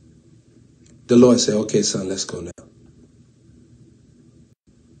 The Lord said, okay, son, let's go now.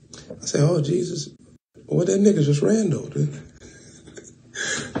 I said, oh, Jesus. Well, that nigga just ran, though.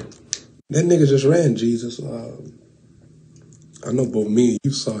 That nigga just ran, Jesus. I know both me and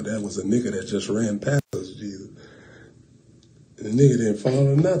you saw that was a nigga that just ran past us, Jesus. The nigga didn't fall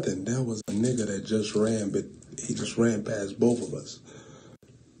or nothing. That was a nigga that just ran, but he just ran past both of us.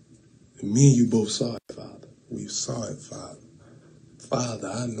 And me and you both saw it, Father. We saw it, Father. Father,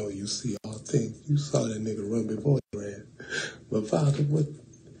 I know you see all things. You saw that nigga run before he ran. But Father, what?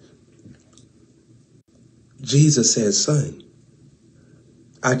 Jesus said, son,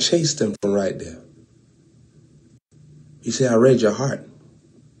 I chased him from right there. He said, I read your heart.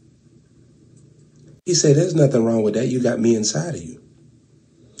 He said, there's nothing wrong with that. You got me inside of you.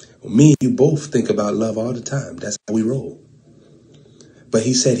 Well, me and you both think about love all the time. That's how we roll. But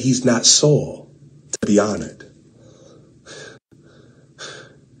he said he's not Saul to be honored.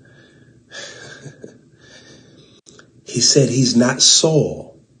 He said he's not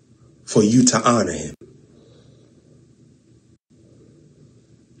Saul for you to honor him.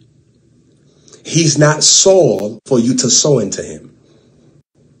 He's not Saul for you to sow into him.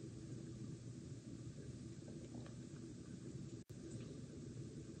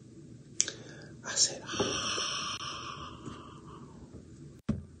 I said,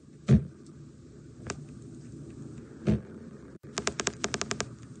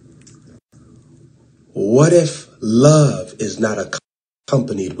 what if love is not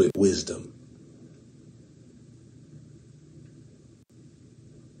accompanied with wisdom?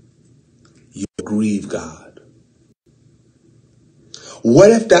 You grieve God.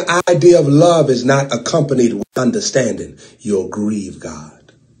 What if the idea of love is not accompanied with understanding? You'll grieve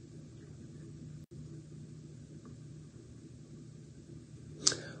God.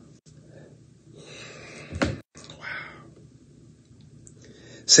 Wow.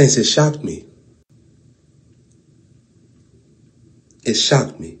 Saints, it shocked me. It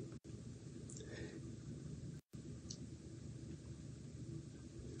shocked me.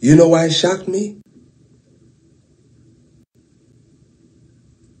 You know why it shocked me?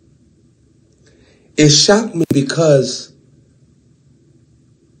 It shocked me because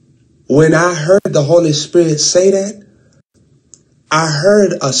when I heard the Holy Spirit say that, I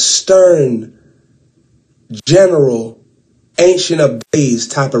heard a stern, general, ancient of days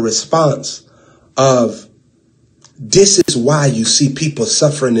type of response of, this is why you see people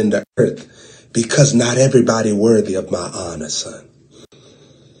suffering in the earth, because not everybody worthy of my honor, son.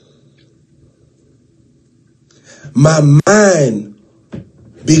 My mind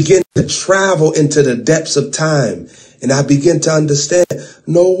began to travel into the depths of time, and I begin to understand,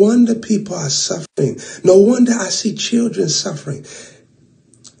 no wonder people are suffering. No wonder I see children suffering.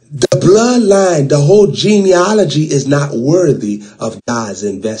 The bloodline, the whole genealogy is not worthy of God's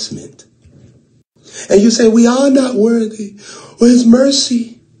investment. And you say, we are not worthy. Where's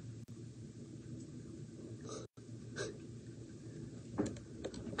mercy?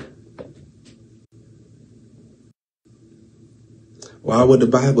 Why would the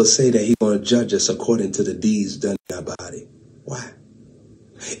Bible say that he's going to judge us according to the deeds done in our body? Why?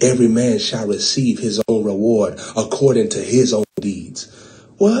 Every man shall receive his own reward according to his own deeds.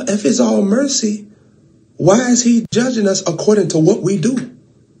 Well, if it's all mercy, why is he judging us according to what we do?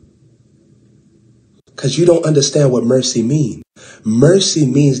 Because you don't understand what mercy means. Mercy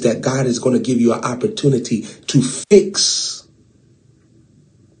means that God is going to give you an opportunity to fix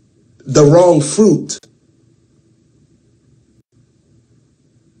the wrong fruit,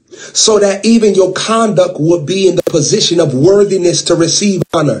 so that even your conduct would be in the position of worthiness to receive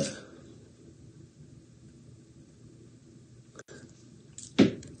honor.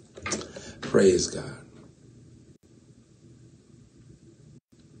 Praise God.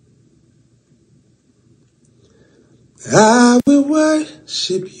 I will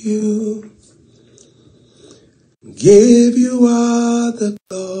worship you, give you all the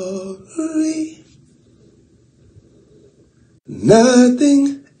glory.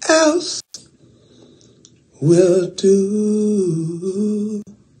 Nothing else will do.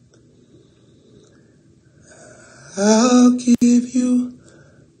 I'll give you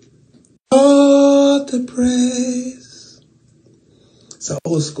all the praise. It's an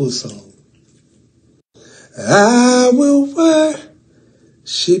old school song. I will worship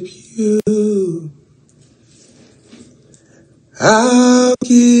you. I'll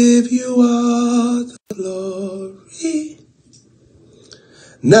give you all the glory.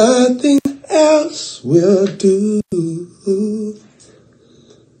 Nothing else will do.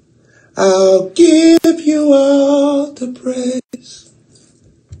 I'll give you all the praise.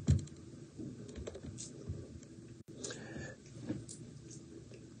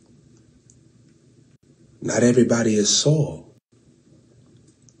 Not everybody is Saul.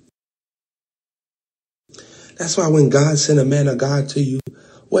 That's why when God sent a man of God to you,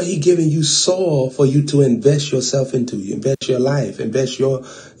 well, he giving you Saul for you to invest yourself into, invest your life, invest your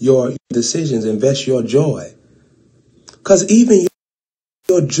decisions, invest your joy. Because even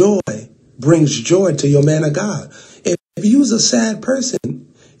your joy brings joy to your man of God. If you're a sad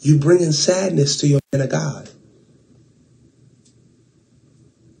person, you bring in sadness to your man of God.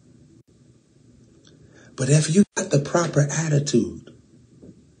 But if you got the proper attitude,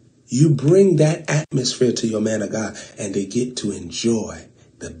 you bring that atmosphere to your man of God, and they get to enjoy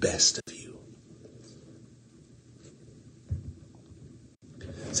the best of you.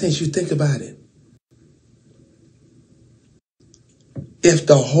 Since you think about it, if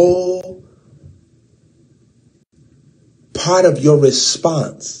the whole part of your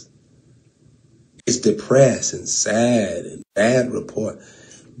response is depressed and sad and bad report,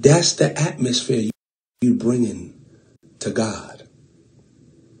 that's the atmosphere you bringing to God.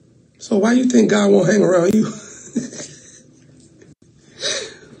 So why you think God won't hang around you?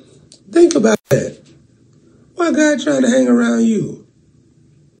 Think about that. Why God trying to hang around you?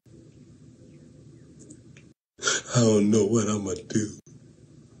 I don't know what I'm going to do.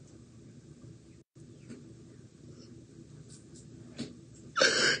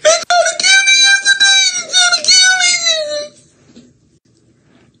 They're going to kill me yesterday. They're going to kill me.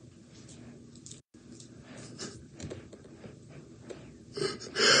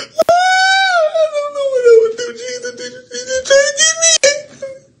 I don't know what I would do, Jesus. They're trying to get me.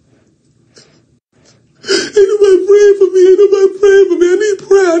 Ain't nobody praying for me. Ain't nobody praying for me. I need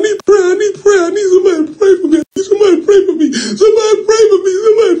prayer. I need prayer. I need prayer. I need somebody to pray for me. I need somebody to pray for me. Somebody pray for me.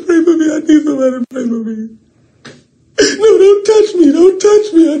 Somebody pray for me. I need somebody to pray for me. No, don't touch me. Don't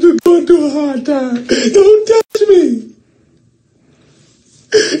touch me. I'm just going through a hard time. Don't touch me.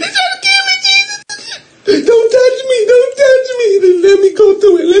 They're trying to kill me, Jesus. Don't touch me. Don't touch me. Let me go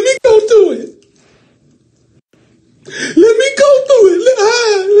through it. Let me go through it. Let me go through it.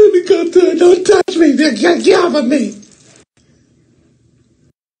 Let me go through it. Don't touch me. Get off of me.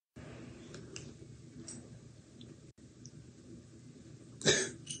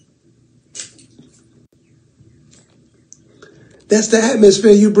 That's the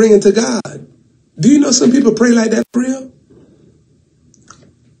atmosphere you bring into God. Do you know some people pray like that for real?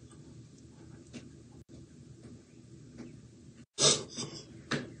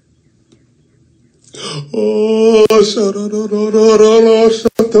 Oh,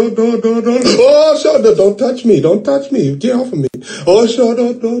 don't touch me. Don't touch me. Get off of me. Oh,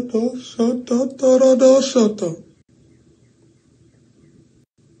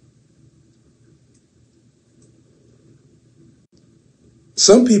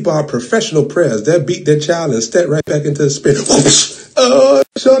 some people are professional prayers. They'll beat their child and step right back into the spirit.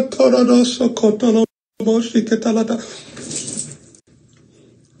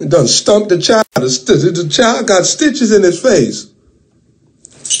 Done stumped the child. The child got stitches in his face.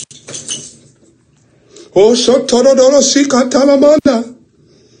 Oh,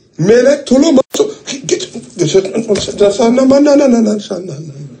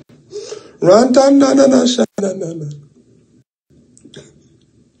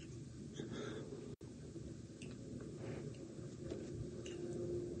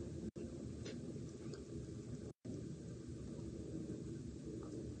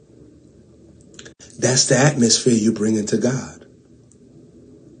 that's the atmosphere you bring into God.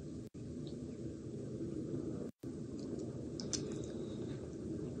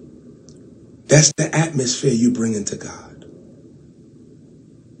 That's the atmosphere you bring into God.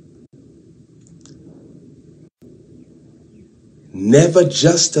 Never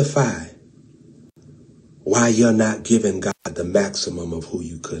justify why you're not giving God the maximum of who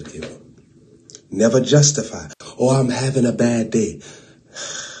you could give him. Never justify. Oh, I'm having a bad day.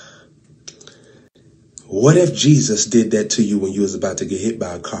 What if Jesus did that to you when you was about to get hit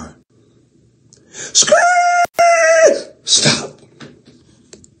by a car? Scream! Stop.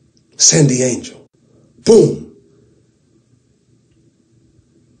 Send the angel. Boom.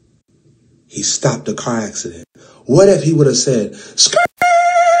 He stopped the car accident. What if he would have said, scream!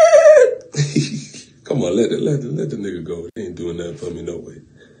 Come on, let the nigga go. He ain't doing nothing for me, no way.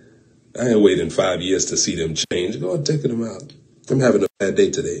 I ain't waiting 5 years to see them change. Go on, taking them out. I'm having a bad day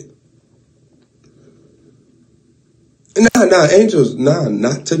today. Nah, angels, nah,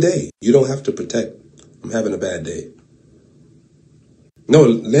 not today. You don't have to protect. I'm having a bad day. No,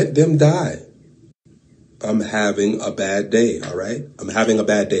 let them die. I'm having a bad day, all right? I'm having a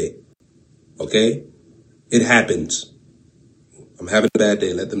bad day, okay? It happens. I'm having a bad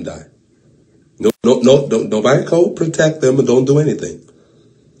day. Let them die. No, don't, nobody go protect them and don't do anything.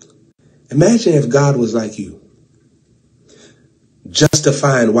 Imagine if God was like you,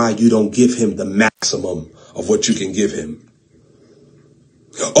 justifying why you don't give him the maximum of what you can give him.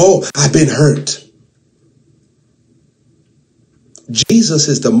 Oh, I've been hurt. Jesus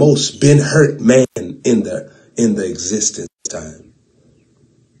is the most been hurt man in the existence time.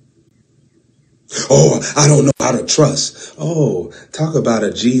 Oh, I don't know how to trust. Oh, talk about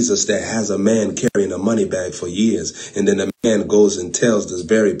a Jesus that has a man carrying a money bag for years. And then the man goes and tells the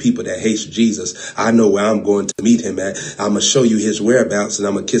very people that hates Jesus, I know where I'm going to meet him at. I'm going to show you his whereabouts and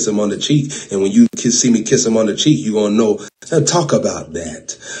I'm going to kiss him on the cheek. And when you see me kiss him on the cheek, you're going to know. Talk about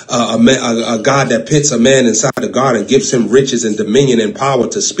that. A God that pits a man inside the garden, gives him riches and dominion and power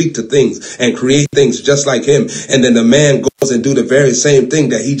to speak to things and create things just like him. And then the man goes and do the very same thing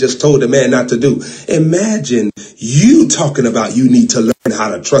that he just told the man not to do. Imagine you talking about you need to learn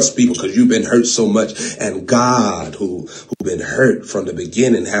how to trust people because you've been hurt so much. And God, who been hurt from the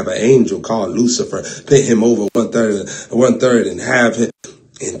beginning, have an angel called Lucifer, pit him over one third and have him.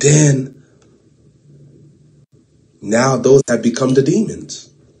 And then now those have become the demons,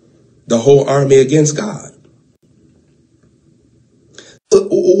 the whole army against God.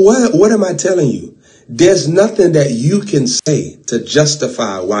 What am I telling you? There's nothing that you can say to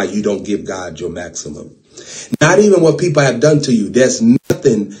justify why you don't give God your maximum. Not even what people have done to you. There's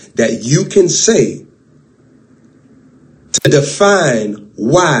nothing that you can say to define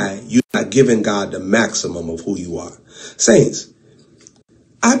why you're not giving God the maximum of who you are. Saints,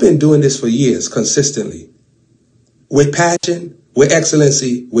 I've been doing this for years consistently. With passion, with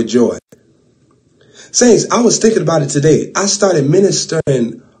excellency, with joy. Saints, I was thinking about it today. I started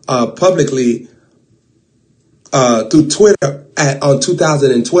ministering publicly through Twitter on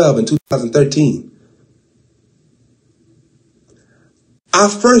 2012 and 2013. I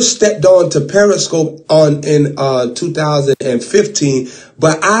first stepped on to Periscope in 2015,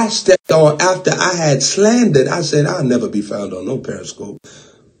 but I stepped on after I had slandered. I said, I'll never be found on no Periscope.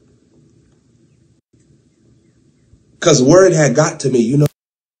 Because word had got to me, you know,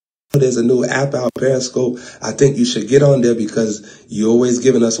 there's a new app out, Periscope. I think you should get on there because you're always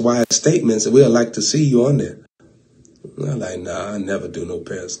giving us wide statements and we'd like to see you on there. I'm like, nah, I never do no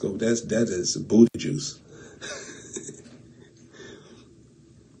Periscope. That is booty juice.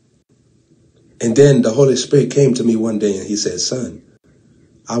 And then the Holy Spirit came to me one day and he said, son,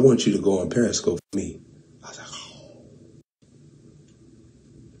 I want you to go on Periscope for me. I was like,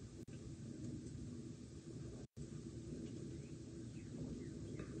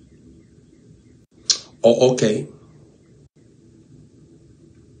 oh, okay.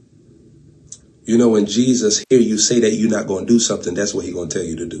 You know, when Jesus hear you say that you're not going to do something, that's what he's going to tell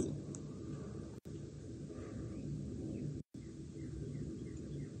you to do.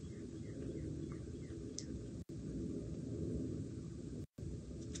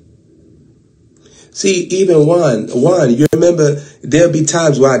 See, even Juan, you remember there'll be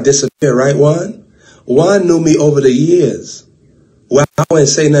times where I disappear, right, Juan? Juan knew me over the years. Well, I wouldn't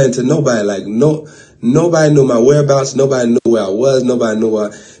say nothing to nobody. Like, nobody knew my whereabouts. Nobody knew where I was. Nobody knew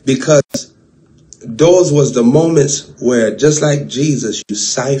where, because those was the moments where, just like Jesus, you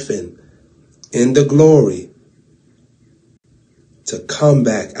siphon in the glory to come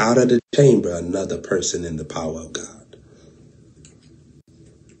back out of the chamber another person in the power of God.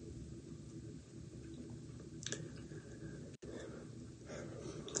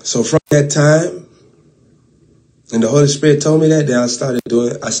 So from that time, and the Holy Spirit told me that, then I started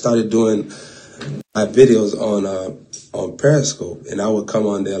doing my videos on Periscope, and I would come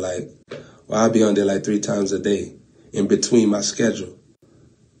on there like, Well, I'll be on there like 3 times a day in between my schedule.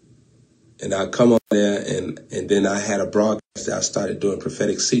 And I come on there, and then I had a broadcast that I started doing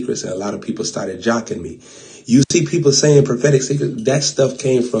prophetic secrets, and a lot of people started jocking me. You see people saying prophetic secrets, that stuff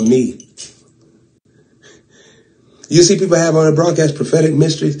came from me. You see people have on a broadcast prophetic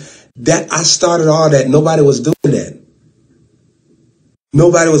mysteries, that I started all that. Nobody was doing that.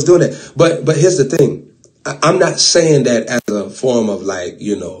 Nobody was doing that. But here's the thing. I'm not saying that as a form of like,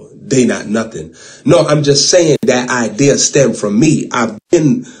 they not nothing. No, I'm just saying that idea stemmed from me. I've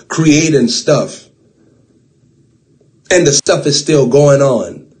been creating stuff, and the stuff is still going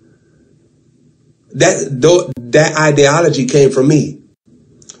on. That ideology came from me.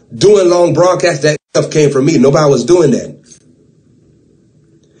 Doing long broadcasts, that stuff came from me. Nobody was doing that.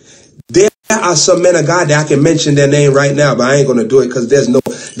 There are some men of God that I can mention their name right now, but I ain't going to do it because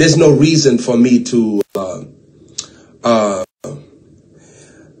there's no reason for me to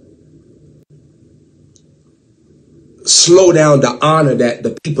slow down the honor that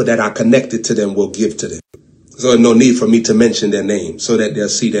the people that are connected to them will give to them. So no need for me to mention their name so that they'll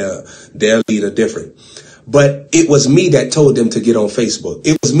see their leader different. But it was me that told them to get on Facebook.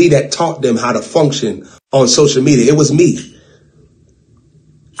 It was me that taught them how to function on social media. It was me.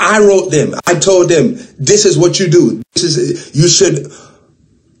 I wrote them. I told them, this is what you do. You should.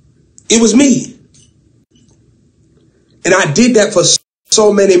 It was me. And I did that for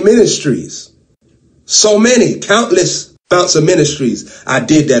so many ministries. So many, countless amounts of ministries I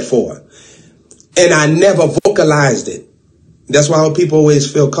did that for. And I never vocalized it. That's why people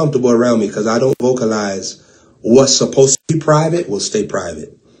always feel comfortable around me, because I don't vocalize what's supposed to be private will stay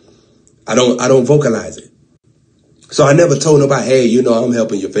private. I don't vocalize it. So I never told nobody, hey, I'm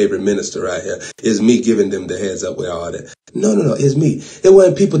helping your favorite minister right here. It's me giving them the heads up with all that. No, it's me. There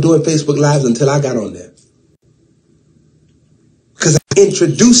weren't people doing Facebook Lives until I got on there. Because I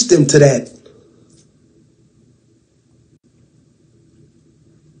introduced them to that.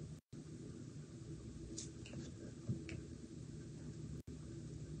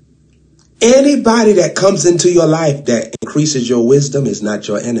 Anybody that comes into your life that increases your wisdom is not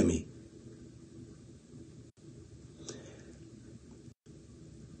your enemy.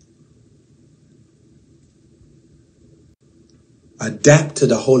 Adapt to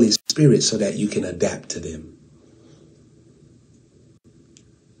the Holy Spirit so that you can adapt to them.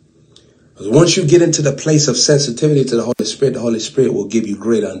 Because once you get into the place of sensitivity to the Holy Spirit will give you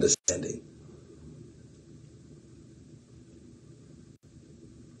great understanding.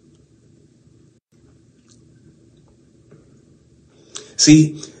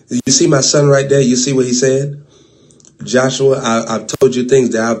 See, you see my son right there? You see what he said? Joshua, I've told you things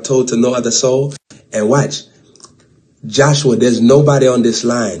that I've told to no other soul. And watch. Joshua, there's nobody on this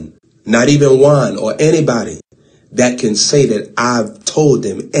line, not even Juan or anybody, that can say that I've told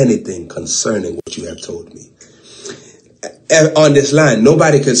them anything concerning what you have told me. And on this line,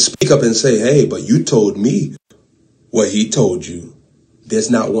 nobody can speak up and say, hey, but you told me what he told you. There's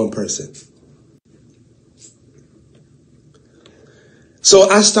not one person. So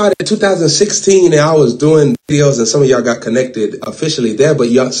I started in 2016 and I was doing videos, and some of y'all got connected officially there, but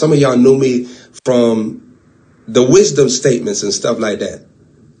some of y'all knew me from the wisdom statements and stuff like that.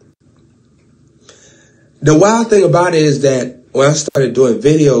 The wild thing about it is that when I started doing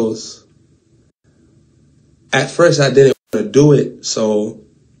videos, at first I didn't want to do it. So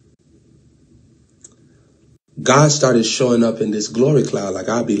God started showing up in this glory cloud. Like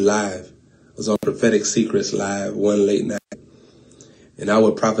I'd be live. I was on Prophetic Secrets live one late night. And I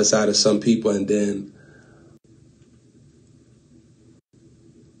would prophesy to some people, and then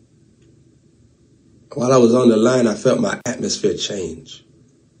while I was on the line, I felt my atmosphere change.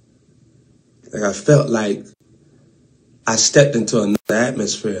 Like I felt like I stepped into another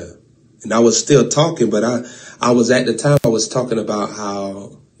atmosphere. And I was still talking, but I was at the time I was talking about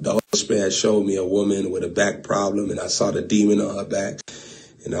how the Holy Spirit had showed me a woman with a back problem, and I saw the demon on her back,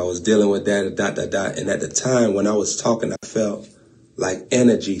 and I was dealing with that, And at the time when I was talking, I felt like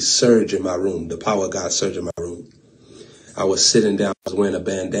energy surge in my room, the power of God surge in my room. I was sitting down, I was wearing a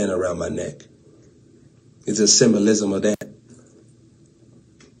bandana around my neck. It's a symbolism of that.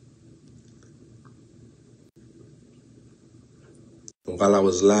 And while I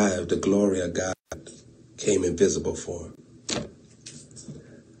was live, the glory of God came in visible form.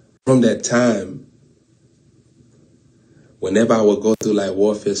 From that time, whenever I would go through like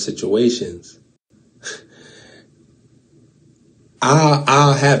warfare situations,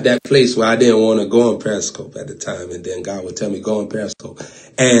 I'll have that place where I didn't want to go on Periscope at the time, and then God would tell me, go on Periscope.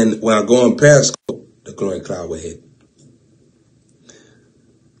 And when I go on Periscope, the glory cloud would hit.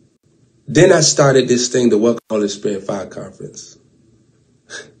 Then I started this thing, the Welcome Holy Spirit Fire Conference.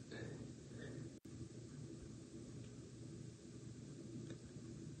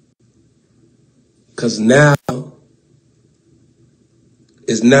 Because now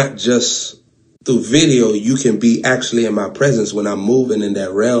it's not just through video. You can be actually in my presence when I'm moving in that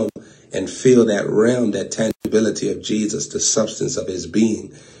realm and feel that realm, that tangibility of Jesus, the substance of his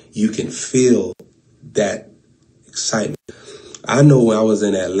being. You can feel that excitement. I know when I was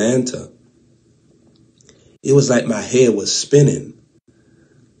in Atlanta, it was like my head was spinning.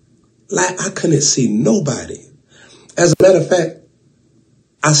 Like I couldn't see nobody. As a matter of fact,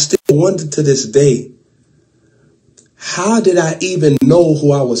 I still wonder to this day, how did I even know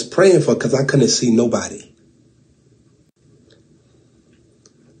who I was praying for? Because I couldn't see nobody.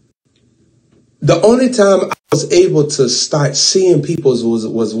 The only time I was able to start seeing people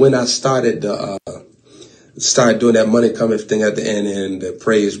was when I started doing that money coming thing at the end and the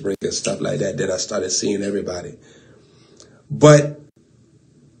praise break and stuff like that. Then I started seeing everybody. But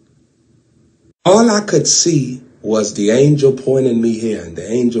all I could see was the angel pointing me here and the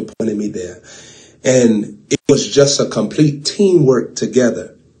angel pointing me there. And it was just a complete teamwork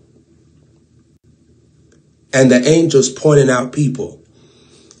together. And the angels pointing out people.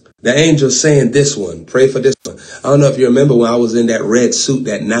 The angels saying this one, pray for this one. I don't know if you remember when I was in that red suit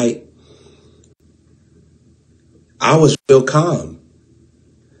that night. I was real calm.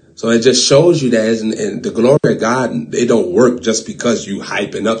 So it just shows you that in the glory of God, they don't work just because you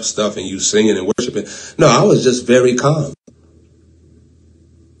hyping up stuff and you singing and worshiping. No, I was just very calm.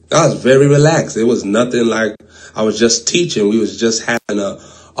 I was very relaxed. It was nothing like I was just teaching. We was just having an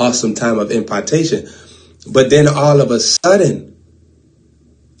awesome time of impartation. But then all of a sudden,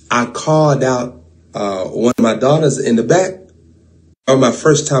 I called out one of my daughters in the back. Or my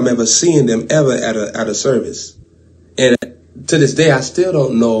first time ever seeing them ever at a service. And to this day, I still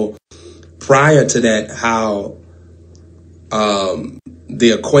don't know prior to that how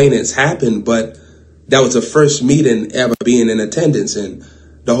the acquaintance happened. But that was the first meeting ever being in attendance. And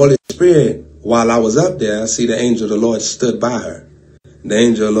the Holy Spirit, while I was up there, I see the angel of the Lord stood by her. The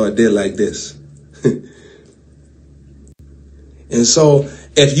angel of the Lord did like this. And so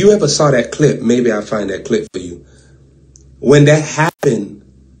if you ever saw that clip, maybe I'll find that clip for you. When that happened,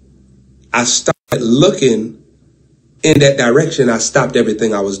 I started looking in that direction. I stopped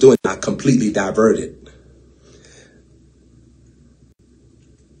everything I was doing. I completely diverted.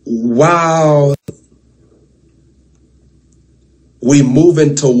 While we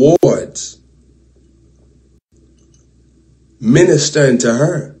moving towards ministering to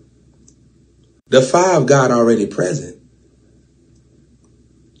her, the fire of God already present.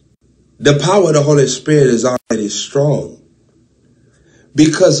 The power of the Holy Spirit is already strong.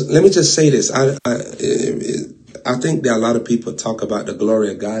 Because let me just say this. I think that a lot of people talk about the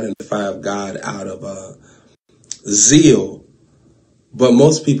glory of God and the fire of God out of zeal. But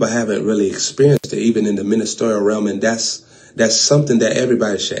most people haven't really experienced it, even in the ministerial realm. And that's something that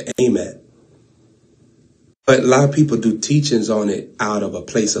everybody should aim at. But a lot of people do teachings on it out of a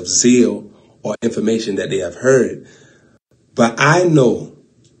place of zeal or information that they have heard. But I know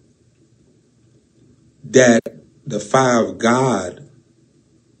that the fire of God,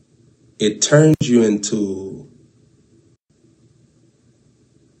 it turns you into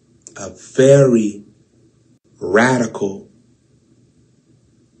a very radical,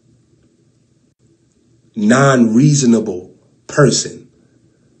 non-reasonable person.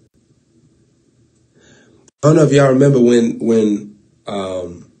 I don't know if y'all remember when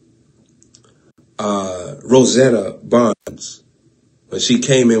Rosetta Barnes, when she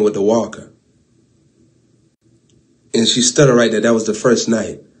came in with the walker. And she stood right there. That was the first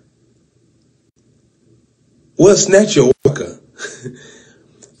night. Well, snatch your walker.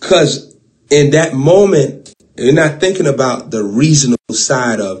 Because in that moment, you're not thinking about the reasonable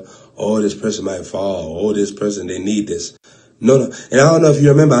side of, oh, this person might fall. Oh, this person, they need this. No. And I don't know if you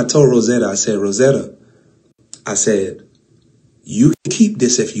remember, I told Rosetta, I said, Rosetta, I said, you can keep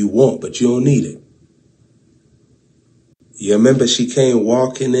this if you want, but you don't need it. You remember she came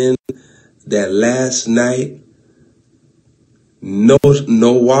walking in that last night? No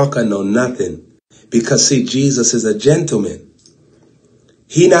walker, no nothing. Because see, Jesus is a gentleman.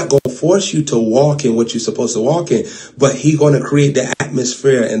 He not going to force you to walk in what you're supposed to walk in, but he going to create the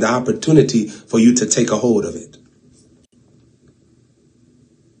atmosphere and the opportunity for you to take a hold of it.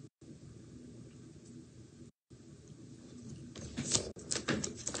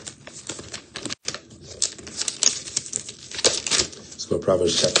 Let's go to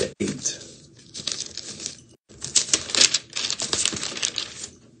Proverbs chapter 8.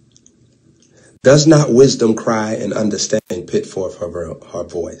 Does not wisdom cry and understanding put forth her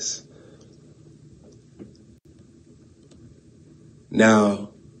voice? Now,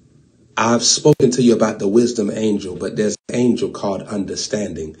 I've spoken to you about the wisdom angel, but there's angel called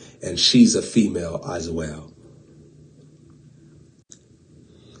understanding, and she's a female as well.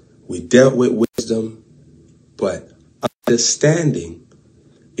 We dealt with wisdom, but understanding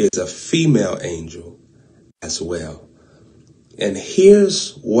is a female angel as well. And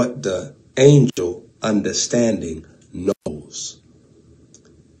here's what the angel understanding knows.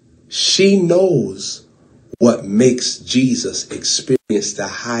 She knows what makes Jesus experience the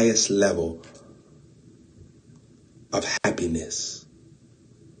highest level of happiness.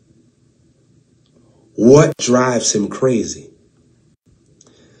 What drives him crazy?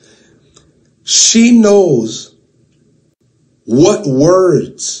 She knows what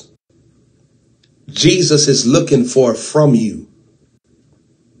words Jesus is looking for from you.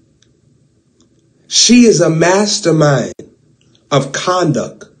 She is a mastermind of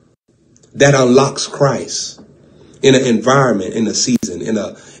conduct that unlocks Christ in an environment, in a season, in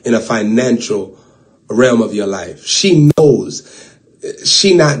a financial realm of your life. She knows.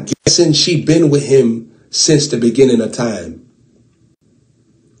 She not guessing. She been with him since the beginning of time.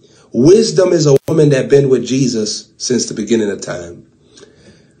 Wisdom is a woman that been with Jesus since the beginning of time.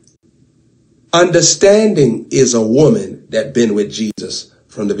 Understanding is a woman that been with Jesus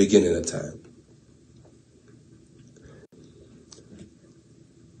from the beginning of time.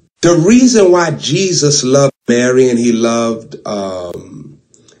 The reason why Jesus loved Mary and he loved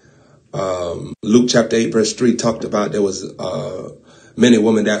Luke chapter 8 verse 3 talked about there was many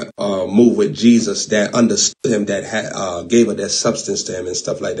women that moved with Jesus that understood him, that gave her their substance to him and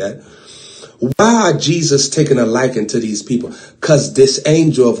stuff like that. Why are Jesus taking a liking to these people? Because this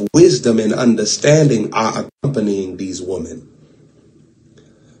angel of wisdom and understanding are accompanying these women.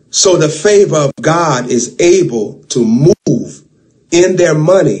 So the favor of God is able to move in their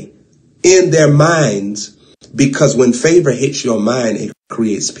money, in their minds, because when favor hits your mind, it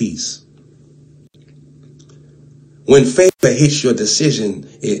creates peace. When favor hits your decision,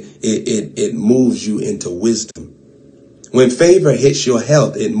 it moves you into wisdom. When favor hits your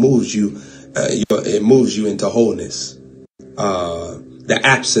health, it moves you into wholeness. The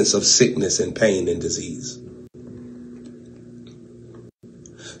absence of sickness and pain and disease.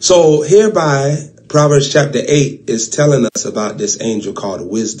 So hereby, Proverbs chapter 8 is telling us about this angel called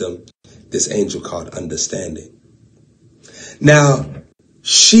wisdom, this angel called understanding. Now,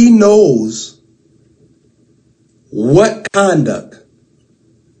 she knows what conduct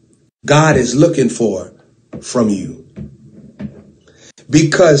God is looking for from you,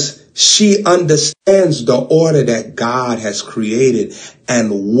 because she understands the order that God has created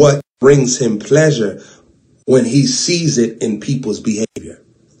and what brings him pleasure when he sees it in people's behavior.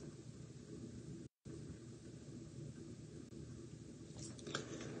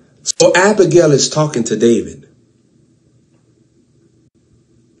 So Abigail is talking to David.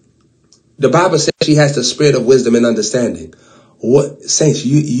 The Bible says she has the spirit of wisdom and understanding. What, saints,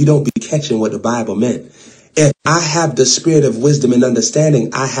 you don't be catching what the Bible meant. If I have the spirit of wisdom and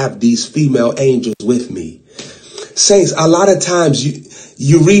understanding, I have these female angels with me. Saints, a lot of times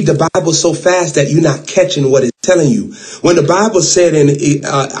you read the Bible so fast that you're not catching what it's telling you. When the Bible said in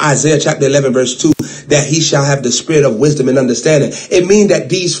Isaiah chapter 11 verse 2 that he shall have the spirit of wisdom and understanding, it means that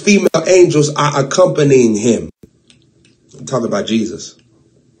these female angels are accompanying him. I'm talking about Jesus.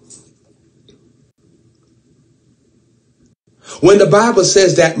 When the Bible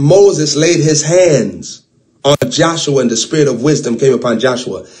says that Moses laid his hands on Joshua and the spirit of wisdom came upon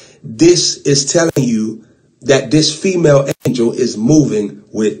Joshua, this is telling you that this female angel is moving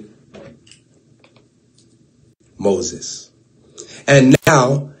with Moses. And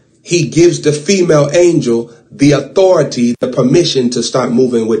now he gives the female angel the authority, the permission to start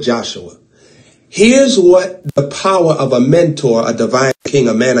moving with Joshua. Here's what the power of a mentor, a divine king,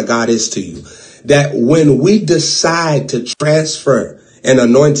 a man of God is to you. That when we decide to transfer an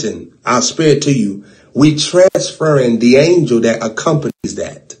anointing, our spirit to you, we transfer in the angel that accompanies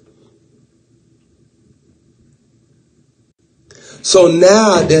that. So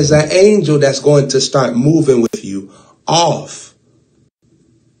now there's an angel that's going to start moving with you off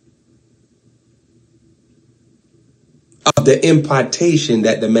of the impartation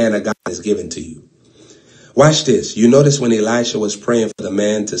that the man of God has given to you. Watch this. You notice when Elisha was praying for the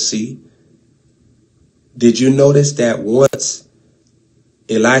man to see? Did you notice that once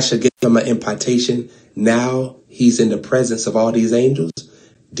Elisha gave him an impartation, now he's in the presence of all these angels?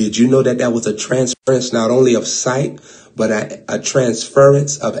 Did you know that that was a transference not only of sight, but a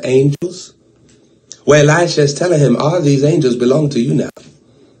transference of angels? Where Elisha is telling him all these angels belong to you now.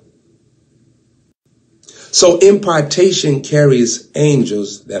 So impartation carries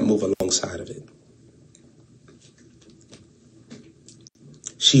angels that move alongside of it.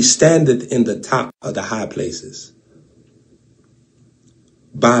 She standeth in the top of the high places.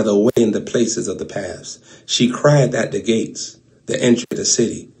 by the way in the places of the paths. She cried at the gates, the entry of the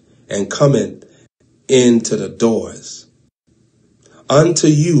city, and cometh into the doors. Unto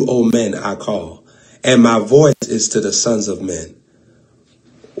you, O men, I call, and my voice is to the sons of men.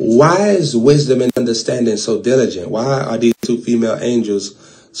 Why is wisdom and understanding so diligent? Why are these two female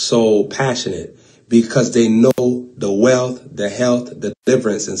angels so passionate? Because they know the wealth, the health, the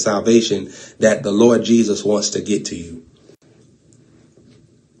deliverance, and salvation that the Lord Jesus wants to get to you.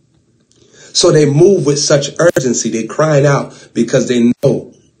 So they move with such urgency. They're crying out because they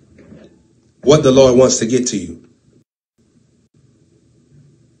know what the Lord wants to get to you.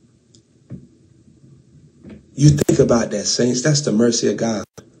 You think about that, saints. That's the mercy of God.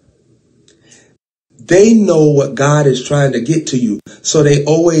 They know what God is trying to get to you. So they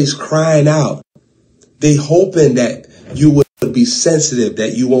always crying out. They hoping that you will be sensitive,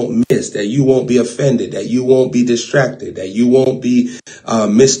 that you won't miss, that you won't be offended, that you won't be distracted, that you won't be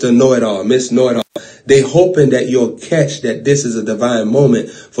Mr. Know-it-all, Miss Know-it-all. They hoping that you'll catch that this is a divine moment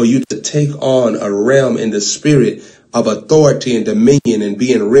for you to take on a realm in the spirit of authority and dominion and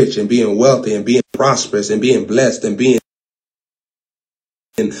being rich and being wealthy and being prosperous and being blessed and being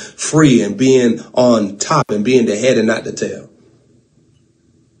free and being on top and being the head and not the tail.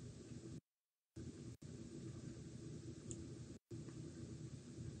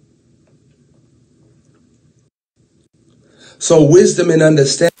 So wisdom and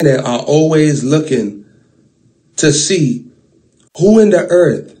understanding are always looking to see who in the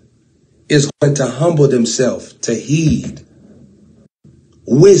earth is going to humble themselves to heed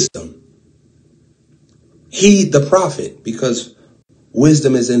wisdom. Heed the prophet, because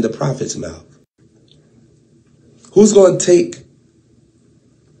wisdom is in the prophet's mouth. Who's going to take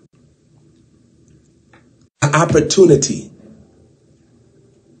an opportunity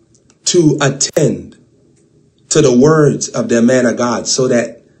to attend to the words of the man of God so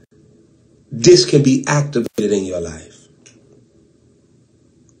that this can be activated in your life?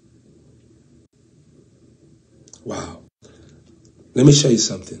 Wow. Let me show you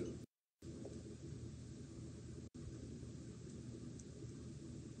something.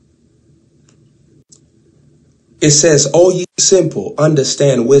 It says, O ye simple,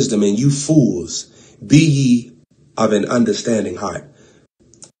 understand wisdom, and you fools, be ye of an understanding heart.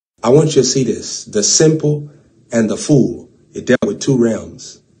 I want you to see this. The simple and the fool. It dealt with two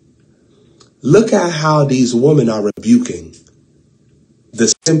realms. Look at how these women are rebuking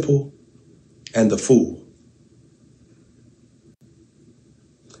the simple and the fool.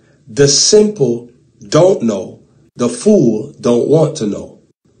 The simple don't know. The fool don't want to know.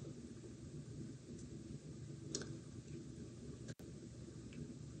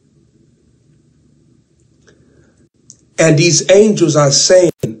 And these angels are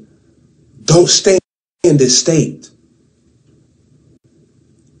saying, don't stay in this state.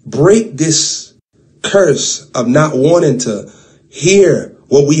 Break this curse of not wanting to hear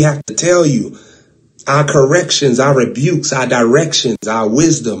what we have to tell you. Our corrections, our rebukes, our directions, our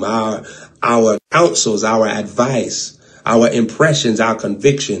wisdom, our counsels, our advice, our impressions, our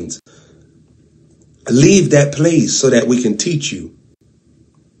convictions. Leave that place so that we can teach you.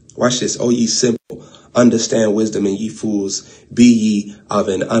 Watch this. O ye simple, understand wisdom, and ye fools, be ye of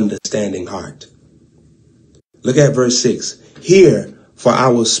an understanding heart. Look at verse 6. Hear, for I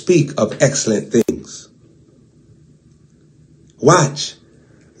will speak of excellent things. Watch.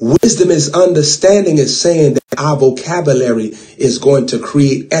 Wisdom is understanding, is saying that our vocabulary is going to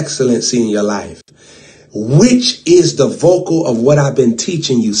create excellency in your life. Which is the vocal of what I've been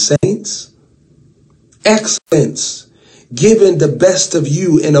teaching you, saints? Excellence. Giving the best of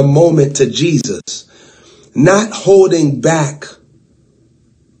you in a moment to Jesus. Not holding back.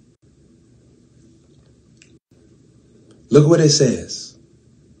 Look what it says.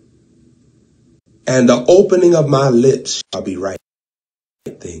 And the opening of my lips shall be right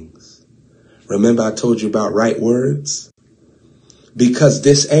things. Remember I told you about right words? Because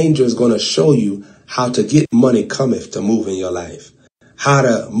this angel is going to show you how to get money cometh to move in your life. How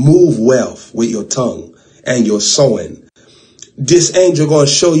to move wealth with your tongue and your sowing. This angel going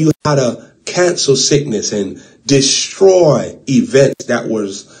to show you how to cancel sickness and destroy events that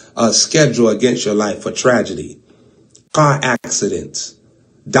was scheduled against your life for tragedy. Car accidents,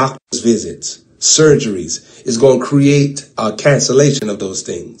 doctor's visits, surgeries. Is going to create a cancellation of those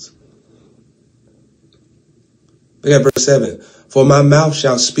things. Look at verse 7. For my mouth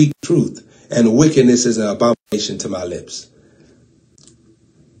shall speak truth, and wickedness is an abomination to my lips.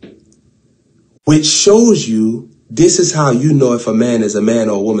 Which shows you, this is how you know if a man is a man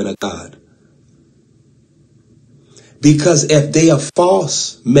or a woman of God. Because if they are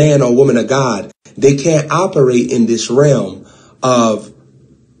false man or woman of God, they can't operate in this realm of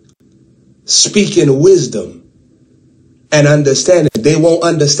speaking wisdom and understanding. They won't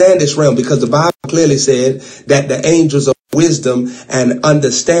understand this realm because the Bible clearly said that the angels of wisdom and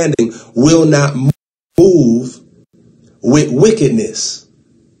understanding will not move with wickedness.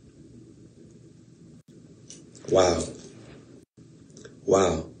 Wow.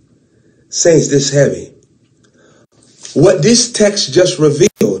 Wow. Saints, this heavy. What this text just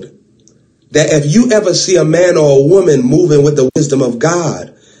revealed, that if you ever see a man or a woman moving with the wisdom of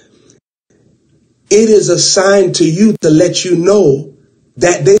God, it is a sign to you to let you know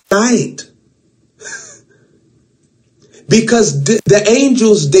that they right. Because the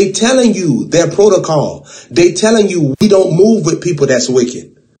angels, they telling you their protocol. They telling you we don't move with people that's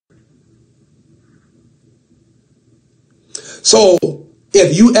wicked. So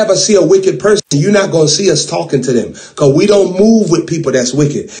if you ever see a wicked person, you're not going to see us talking to them because we don't move with people that's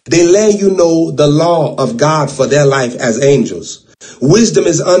wicked. They let you know the law of God for their life as angels. Wisdom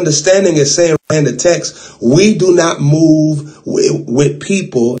is understanding is saying in the text, we do not move with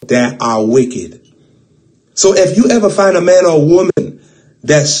people that are wicked. So if you ever find a man or a woman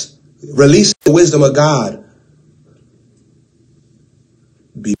that's releasing the wisdom of God,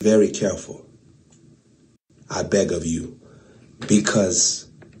 be very careful. I beg of you, because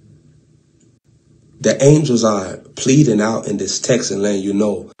the angels are pleading out in this text and letting you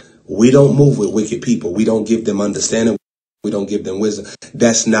know, we don't move with wicked people. We don't give them understanding. We don't give them wisdom.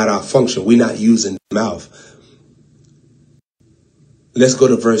 That's not our function. We're not using the mouth. Let's go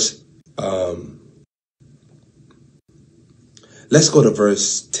to verse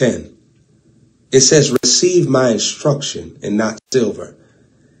 10. It says, receive my instruction and not silver,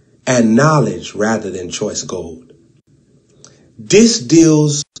 and knowledge rather than choice gold. This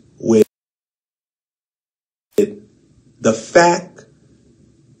deals with the fact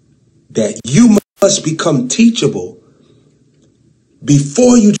that you must become teachable.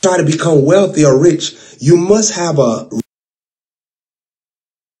 Before you try to become wealthy or rich, you must have a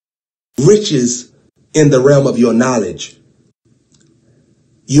riches in the realm of your knowledge.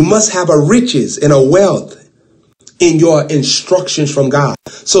 You must have a riches and a wealth in your instructions from God.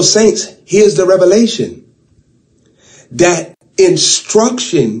 So saints, here's the revelation. That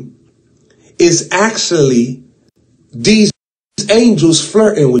instruction is actually these angels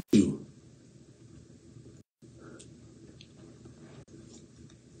flirting with you.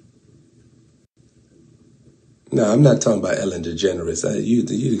 No, I'm not talking about Ellen DeGeneres.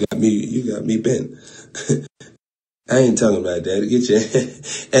 You got me bent. I ain't talking about that. Get you.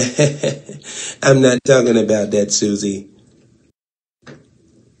 I'm not talking about that, Susie.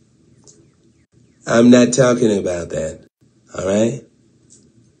 I'm not talking about that. All right?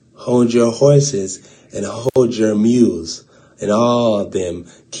 Hold your horses and hold your mules, and all of them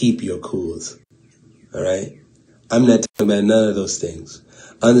keep your cools. All right? I'm not talking about none of those things.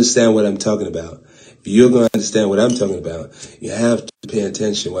 Understand what I'm talking about. If you're going to understand what I'm talking about, you have to pay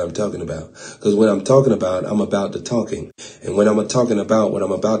attention to what I'm talking about. Because when I'm talking about, I'm about the talking. And when I'm talking about what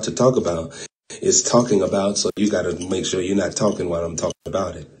I'm about to talk about, it's talking about, so you got to make sure you're not talking while I'm talking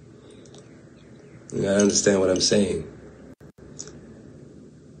about it. You got to understand what I'm saying.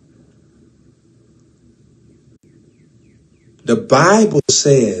 The Bible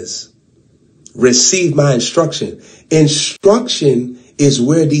says, receive my instruction. Instruction is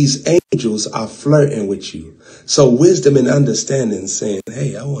where these angels are flirting with you. So wisdom and understanding saying,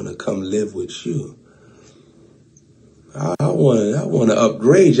 hey, I want to come live with you. I want to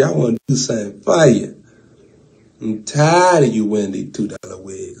upgrade you. I want to do something for you. I'm tired of you wearing these $2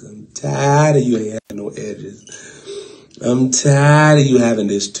 wigs. I'm tired of you ain't having no edges. I'm tired of you having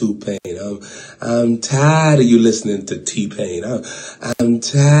this toupee. I'm tired of you listening to T-Pain. I'm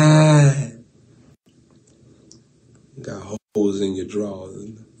tired. Got holes in your drawers.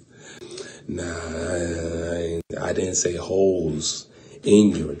 Nah, I didn't say holes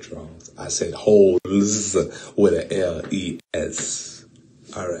in your drawers. I said holes with an L-E-S.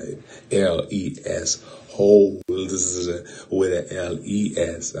 All right. L-E-S. Holes with an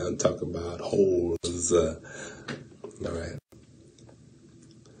L-E-S. I'm talking about holes. All right.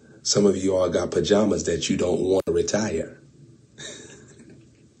 Some of you all got pajamas that you don't want to retire.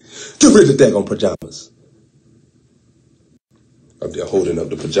 Get rid of the daggone pajamas. I'm there holding up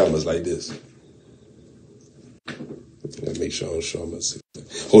the pajamas like this. Let me make sure I don't show them.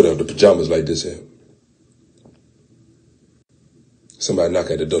 Holding up the pajamas like this here. Somebody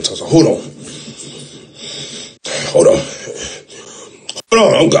knock at the door. So, hold on. Hold on.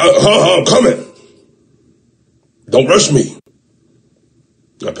 Hold on. I'm coming. Don't rush me.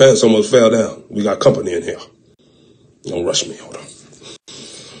 My pants almost fell down. We got company in here. Don't rush me. Hold on.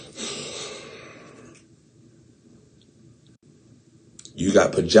 You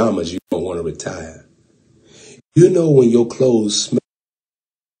got pajamas, you don't want to retire. You know when your clothes smell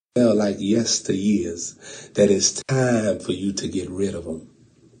like yesteryears, that it's time for you to get rid of them.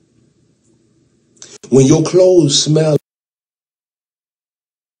 When your clothes smell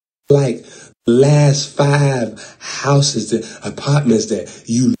like last 5 houses, apartments that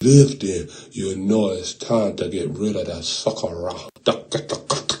you lived in, you know it's time to get rid of that sucker around.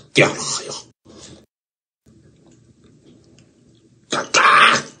 Get out of here.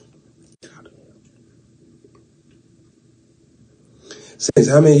 Saints,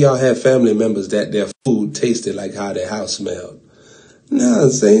 how many of y'all have family members that their food tasted like how their house smelled? Nah,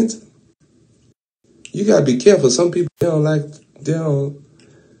 Saints. You gotta be careful. Some people they don't.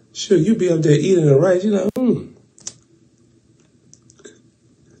 Sure, you be up there eating the rice, you know.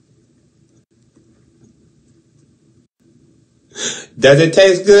 Does it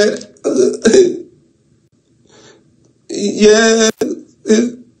taste good? Yeah.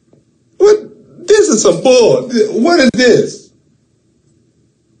 What? This is some bull. What is this?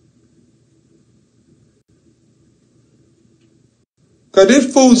 Cause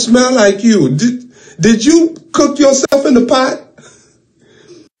this food smell like you. Did you cook yourself in the pot?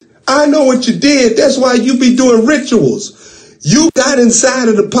 I know what you did. That's why you be doing rituals. You got inside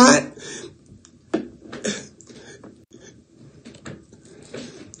of the pot.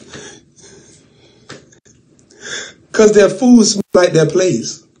 Cause their food smell like their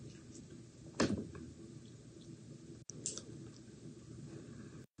place.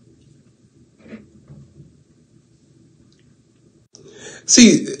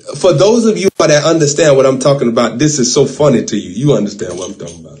 See, for those of you that understand what I'm talking about, this is so funny to you. You understand what I'm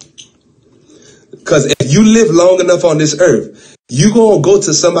talking about. Because if you live long enough on this earth, you going to go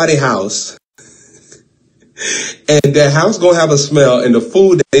to somebody's house and their house going to have a smell, and the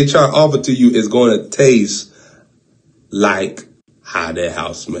food that they try to offer to you is going to taste like how their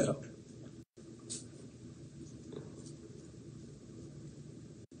house smell.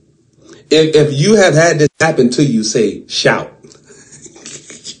 If you have had this happen to you, say, shout.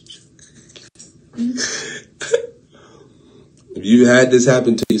 If you had this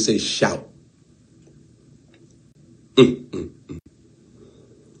happen to you, say, shout.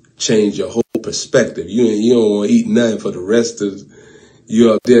 Change your whole perspective. You don't want to eat nothing for the rest of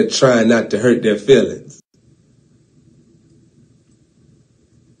you up there trying not to hurt their feelings.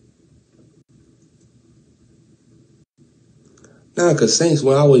 Nah, because saints,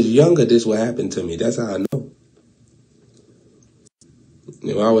 when I was younger, this would happen to me. That's how I know.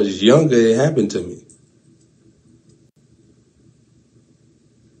 When I was younger, it happened to me.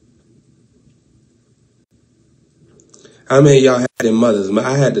 How many of y'all had their mothers?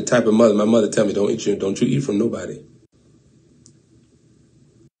 I had the type of mother, my mother tell me, don't you eat from nobody.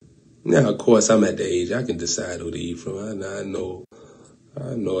 Now, of course, I'm at the age I can decide who to eat from. I know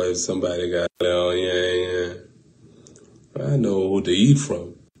if somebody got, yeah. I know who to eat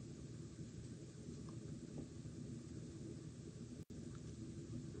from.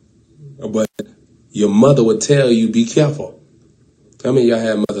 But your mother would tell you, be careful. How many of y'all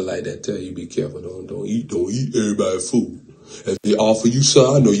have mother like that tell you, be careful, don't eat everybody's food. If they offer you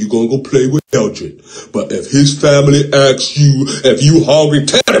some, I know you're going to go play with Eldred. But if his family asks you, if you hungry,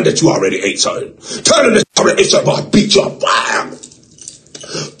 tell them that you already ate something. Tell them that you already ate something, I'll beat you up. Bam!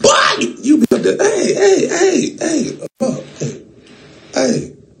 Bam! You be up there, hey,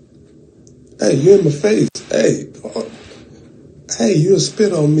 you in my face. Hey, you'll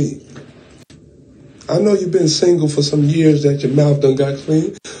spit on me. I know you've been single for some years that your mouth done got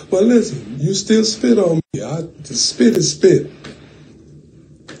clean. But listen, you still spit on me. Spit is spit.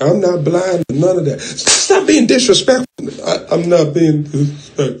 I'm not blind to none of that. Stop being disrespectful. I'm not being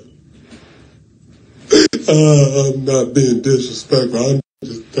disrespectful. I'm not being disrespectful. I'm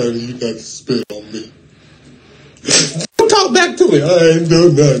just telling you not to spit on me. Don't talk back to me. I ain't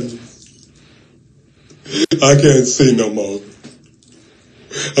doing nothing. I can't see no more.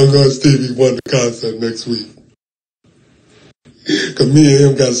 I'm going to Stevie Wonder concert next week. Because me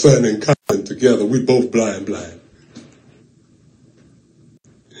and him got something in common together. We both blind.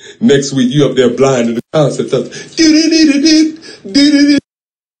 Next week, you up there blind in the concert.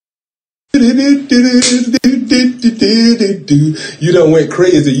 You done went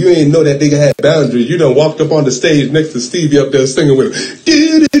crazy. You ain't know that nigga had boundaries. You done walked up on the stage next to Stevie up there singing with him.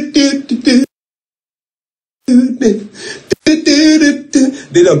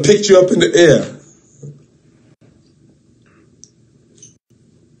 They done picked you up in the air.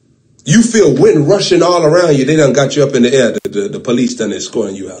 You feel wind rushing all around you. They done got you up in the air. The police done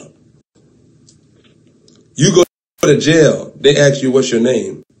escorting you out. You go to jail. They ask you, what's your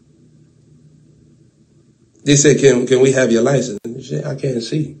name? They said, can we have your license? I can't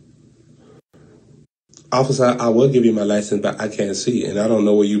see. Officer, I will give you my license, but I can't see, and I don't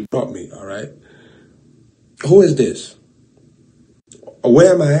know where you brought me, all right? Who is this?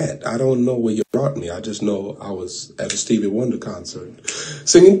 Where am I at? I don't know where you brought me. I just know I was at a Stevie Wonder concert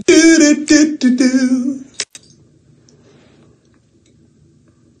singing do-do-do-do-do.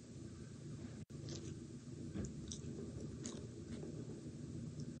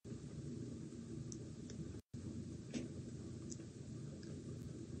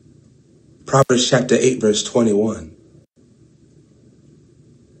 Proverbs chapter 8, verse 21.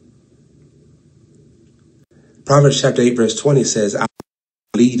 Proverbs chapter 8, verse 20 says, I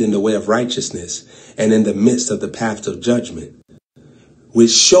lead in the way of righteousness and in the midst of the path of judgment,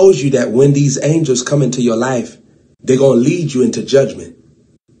 which shows you that when these angels come into your life, they're going to lead you into judgment.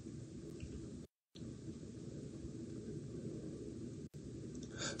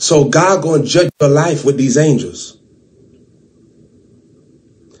 So God going to judge your life with these angels.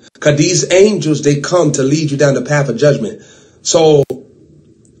 Because these angels, they come to lead you down the path of judgment. So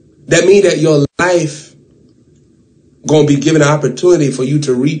that means that your life going to be given an opportunity for you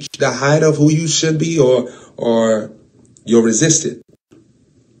to reach the height of who you should be, or you're resisted.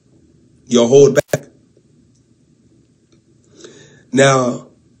 You'll hold back. Now,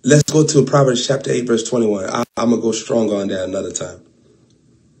 let's go to Proverbs chapter 8, verse 21. I'm going to go stronger on that another time.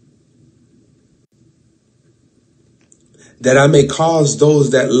 That I may cause those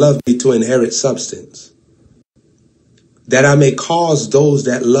that love me to inherit substance. That I may cause those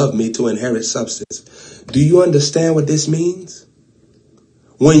that love me to inherit substance. Do you understand what this means?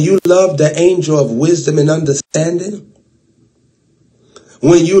 When you love the angel of wisdom and understanding,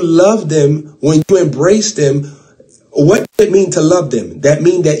 when you love them, when you embrace them, what does it mean to love them? That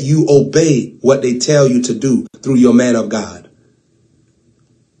means that you obey what they tell you to do through your man of God.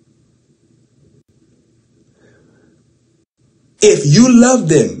 If you love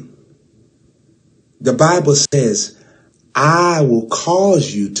them, the Bible says, I will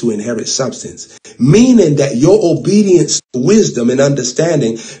cause you to inherit substance, meaning that your obedience to wisdom and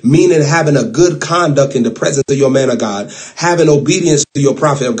understanding, meaning having a good conduct in the presence of your man of God, having obedience to your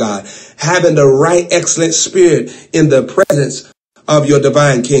prophet of God, having the right, excellent spirit in the presence of your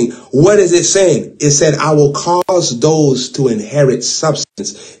divine king. What is it saying? It said, I will cause those to inherit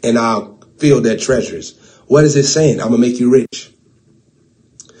substance and I'll fill their treasures. What is it saying? I'm going to make you rich.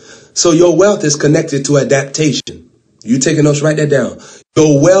 So your wealth is connected to adaptation. You taking notes, write that down.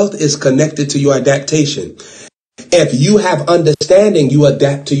 Your wealth is connected to your adaptation. If you have understanding, you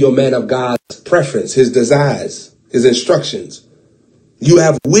adapt to your man of God's preference, his desires, his instructions. You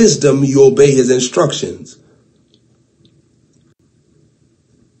have wisdom, you obey his instructions,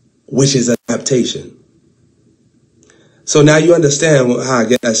 which is adaptation. So now you understand how I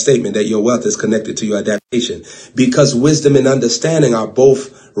get that statement that your wealth is connected to your adaptation, because wisdom and understanding are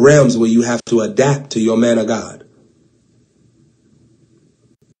both realms where you have to adapt to your man of God.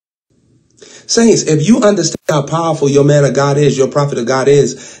 Saints, if you understand how powerful your man of God is, your prophet of God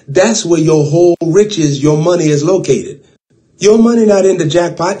is, that's where your whole riches, your money is located. Your money not in the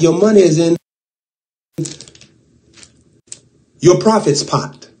jackpot. Your money is in your prophet's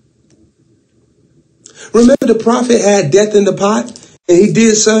pot. Remember the prophet had death in the pot, and he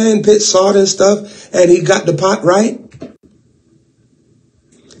did something, put salt and stuff, and he got the pot right.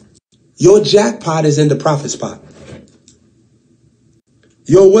 Your jackpot is in the prophet's pot.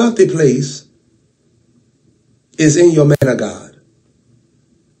 Your wealthy place is in your man of God.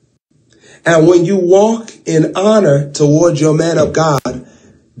 And when you walk in honor towards your man of God,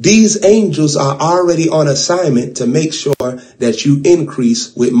 these angels are already on assignment to make sure that you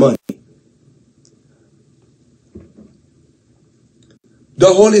increase with money.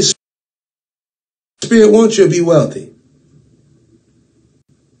 The Holy Spirit wants you to be wealthy.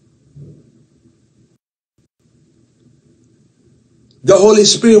 The Holy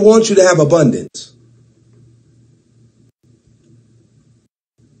Spirit wants you to have abundance.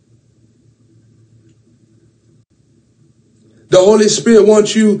 The Holy Spirit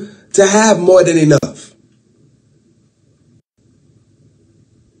wants you to have more than enough.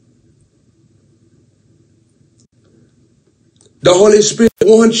 The Holy Spirit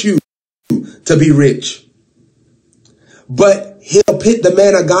wants you to be rich. But he'll put the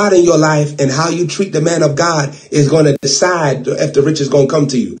man of God in your life, and how you treat the man of God is going to decide if the rich is going to come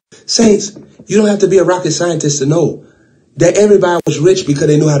to you. Saints, you don't have to be a rocket scientist to know that everybody was rich because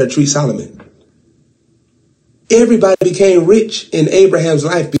they knew how to treat Solomon. Everybody became rich in Abraham's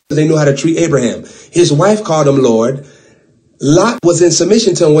life because they knew how to treat Abraham. His wife called him Lord. Lot was in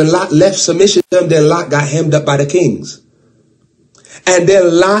submission to him. When Lot left submission to him, then Lot got hemmed up by the kings. And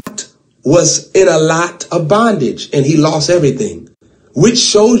then Lot was in a lot of bondage and he lost everything, which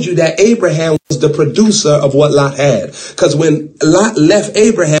shows you that Abraham was the producer of what Lot had. Because when Lot left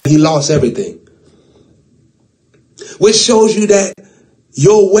Abraham, he lost everything. Which shows you that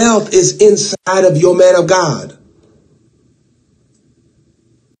your wealth is inside of your man of God.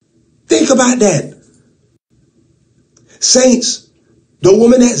 Think about that. Saints, the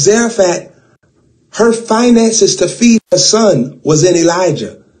woman at Zarephath, her finances to feed her son was in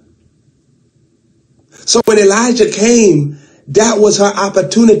Elijah. So when Elijah came, that was her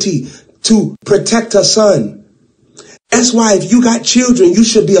opportunity to protect her son. That's why if you got children, you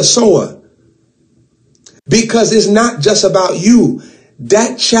should be a sower. Because it's not just about you.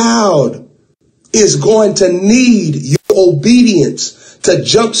 That child is going to need your obedience to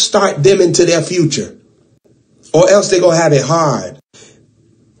jumpstart them into their future. Or else they're going to have it hard.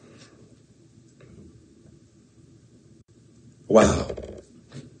 Wow.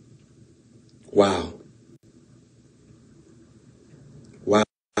 Wow. Wow.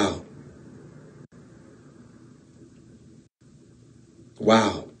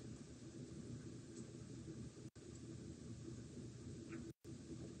 Wow.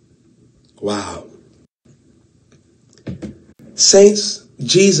 Wow. Saints,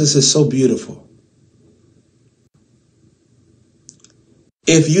 Jesus is so beautiful.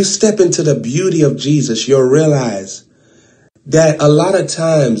 If you step into the beauty of Jesus, you'll realize that a lot of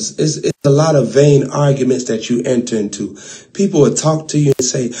times it's a lot of vain arguments that you enter into. People will talk to you and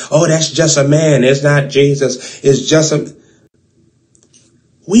say, oh, that's just a man. It's not Jesus. It's just a...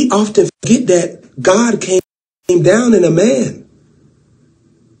 We often forget that God came down in a man.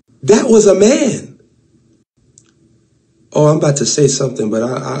 That was a man. Oh, I'm about to say something, but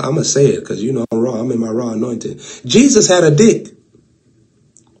I'm going to say it because, you know, I'm raw. I'm in my raw anointing. Jesus had a dick.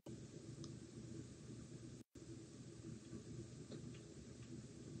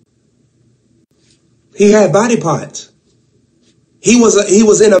 He had body parts. He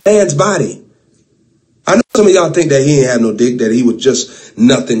was in a man's body. I know some of y'all think that he ain't have no dick, that he was just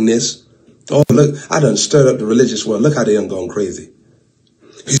nothingness. Oh, look, I done stirred up the religious world. Look how they done gone crazy.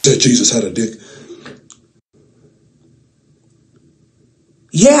 He said Jesus had a dick.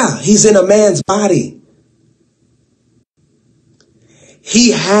 Yeah, he's in a man's body.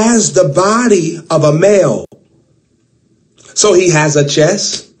 He has the body of a male. So he has a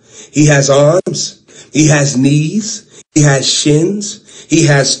chest. He has arms. He has knees. He has shins. He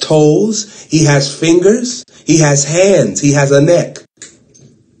has toes. He has fingers. He has hands. He has a neck.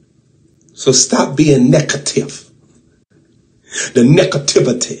 So stop being negative. The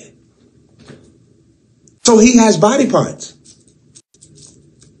negativity. So he has body parts.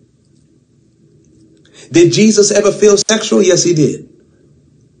 Did Jesus ever feel sexual? Yes, he did.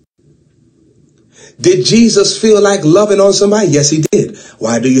 Did Jesus feel like loving on somebody? Yes, he did.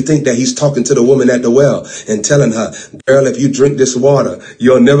 Why do you think that he's talking to the woman at the well and telling her, girl, if you drink this water,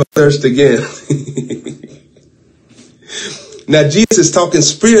 you'll never thirst again? Now, Jesus is talking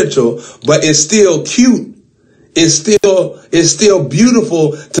spiritual, but it's still cute. It's still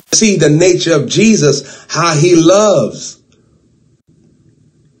beautiful to see the nature of Jesus, how he loves.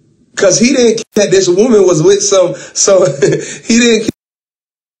 Because he didn't care that this woman was with he didn't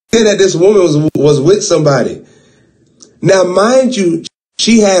care that this woman was with somebody. Now, mind you,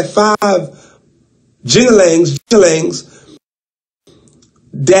 she had 5 jinglings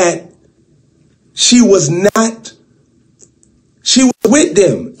that she was with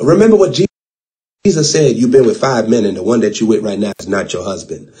them. Remember what Jesus said, you've been with 5 men and the one that you with right now is not your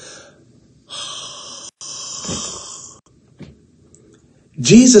husband.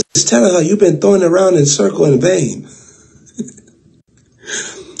 Jesus is telling her, you've been throwing around in circle in vain.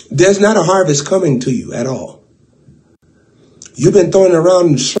 There's not a harvest coming to you at all. You've been throwing around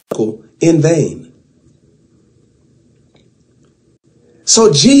in circle in vain.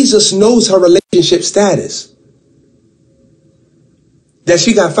 So Jesus knows her relationship status. That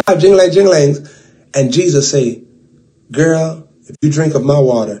she got 5 jinglings. And Jesus say, girl, if you drink of my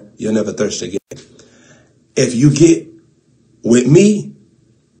water, you'll never thirst again. If you get with me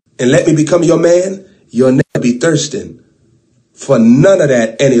and let me become your man, you'll never be thirsting for none of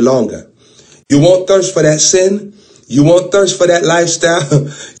that any longer. You won't thirst for that sin. You won't thirst for that lifestyle.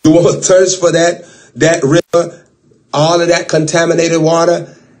 You won't thirst for that river, all of that contaminated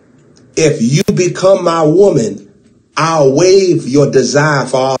water. If you become my woman, I'll waive your desire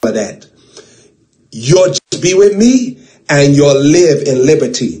for all of that. You'll just be with me and you'll live in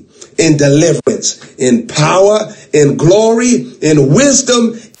liberty, in deliverance, in power, in glory, in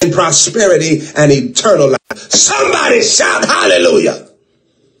wisdom, in prosperity, and eternal life. Somebody shout hallelujah.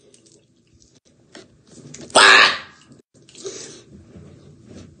 Ah!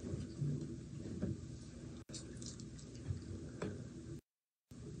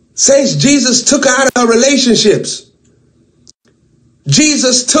 Saints, Jesus took her out of her relationships.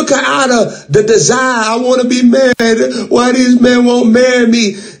 Jesus took her out of the desire. I want to be married. Why these men won't marry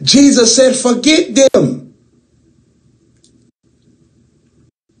me? Jesus said, forget them.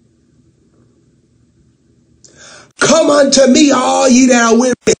 Come unto me, all ye that are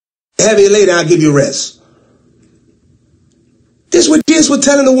weary, heavy laden, I'll give you rest. This is what Jesus was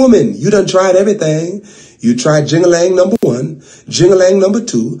telling the woman. You done tried everything. You tried Jingalang number 1, Jingalang number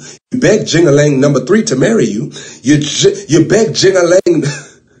 2. You begged Jingalang number 3 to marry you. You begged Jingalang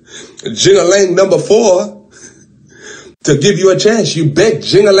number 4 to give you a chance. You begged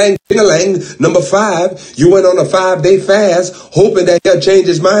Jingalang number 5. You went on a 5-day fast, hoping that he'll change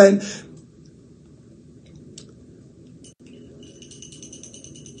his mind.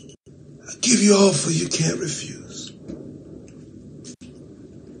 I'll give you all for you can't refuse.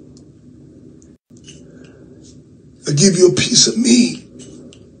 I'll give you a piece of me.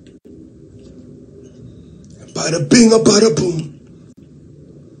 Bada bing, a bada boom.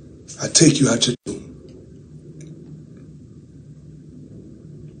 I take you out your tomb.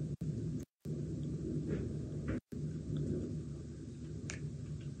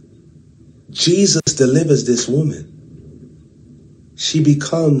 Jesus delivers this woman. She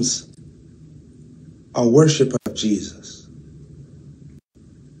becomes a worshiper of Jesus,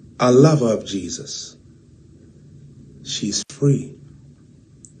 a lover of Jesus. She's free.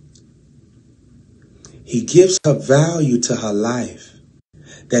 He gives her value to her life,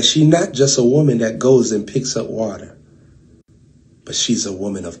 that she's not just a woman that goes and picks up water, but she's a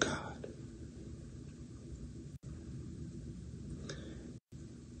woman of God.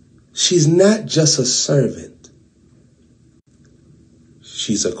 She's not just a servant.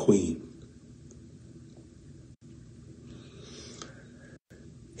 She's a queen.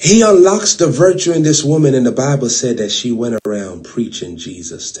 He unlocks the virtue in this woman, and the Bible said that she went around preaching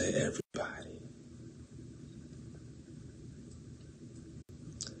Jesus to everybody.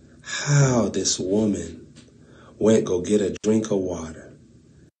 How this woman went go get a drink of water,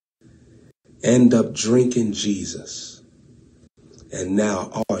 end up drinking Jesus, and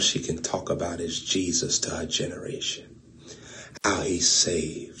now all she can talk about is Jesus to her generation. How he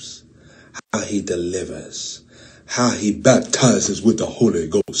saves, how he delivers, how he baptizes with the Holy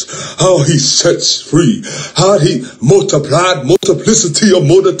Ghost, how he sets free, how he multiplied multiplicity of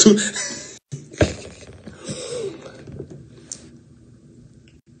multitude.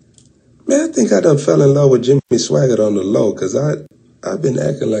 Man, I think I done fell in love with Jimmy Swaggart on the low, because I've been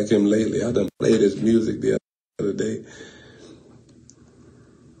acting like him lately. I done played his music the other day.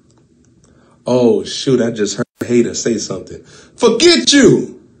 Oh, shoot, I just heard a hater say something. Forget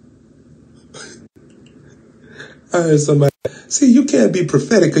you! I heard somebody, see, you can't be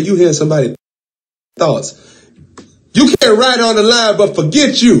prophetic because you hear somebody's thoughts. You can't write on the line, but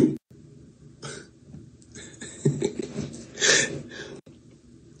forget you.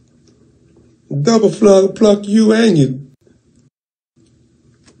 Double pluck you and you.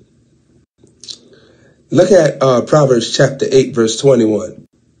 Look at Proverbs chapter 8, verse 21.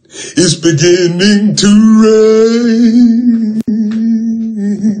 It's beginning to rain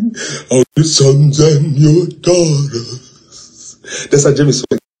on your sons and your daughters. That's how Jimmy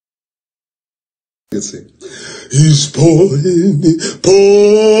Swaggart sing. He's pouring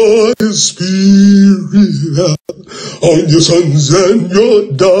his spirit out on your sons and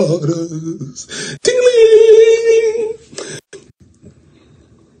your daughters. Ding-a-ling.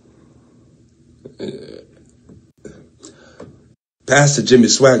 Pastor Jimmy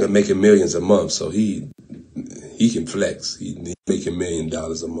Swaggart making millions a month, so he can flex. He's making $1 million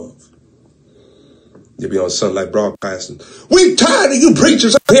a month. They'll be on Sunlight Broadcasting. We tired of you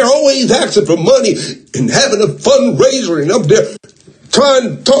preachers out here always asking for money and having a fundraiser and up there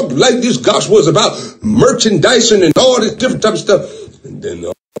trying to talk like this gospel is about merchandising and all this different type of stuff. And then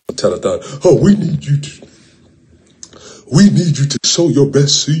telethon, oh, we need you to sow your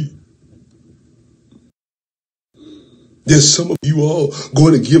best seed. There's some of you all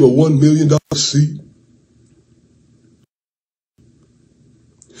going to give a $1 million seed.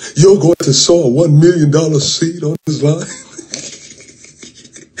 You're going to sow a $1 million seed on this line.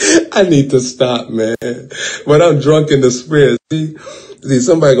 I need to stop, man. When I'm drunk in the spirit, see,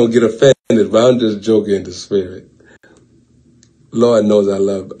 somebody gonna get offended, but I'm just joking in the spirit. Lord knows I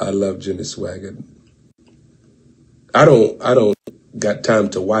love Jimmy Swaggart. I don't got time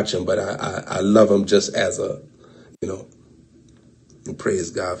to watch him, but I love him just as a, and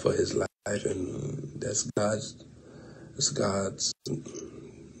praise God for his life, and that's God's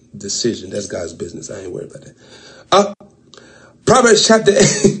decision. That's God's business. I ain't worried about that. Proverbs chapter 8.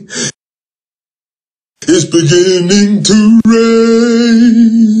 It's beginning to rain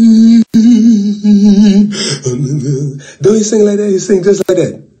No, he sing like that. He sing just like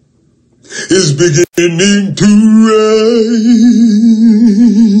that. It's beginning to rain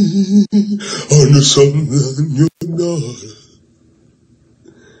on the sun and your daughter.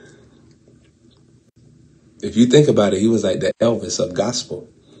 If you think about it, he was like the Elvis of gospel.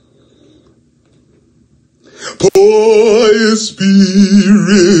 Pour your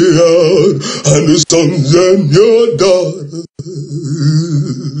spirit out on the sons and your daughters.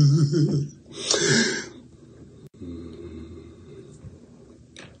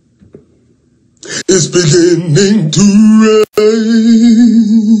 It's beginning to rain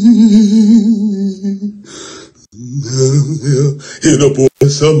in the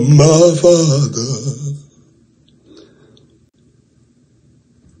voice of my Father.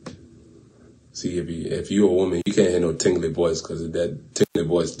 See, if you're a woman, you can't hear no tingly voice because that tingly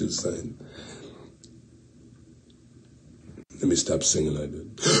voice do something. Let me stop singing like that.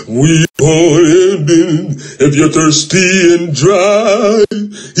 We only been, if you're thirsty and dry,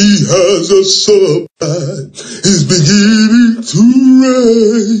 he has a supply. It's beginning to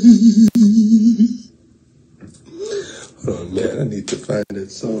rain. Oh man, I need to find that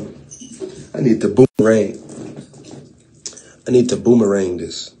song. I need to boomerang. I need to boomerang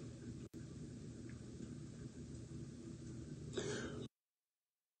this.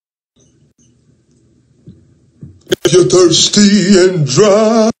 If you're thirsty and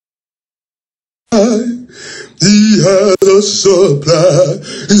dry, he has a supply.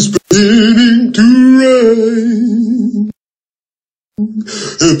 It's beginning to rain.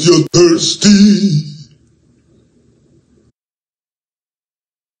 If you're thirsty,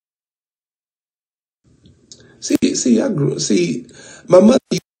 my mother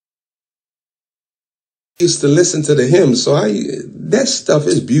used to listen to the hymns, so that stuff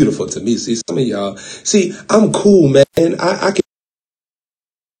is beautiful to me. See, some of y'all, I'm cool, man. I can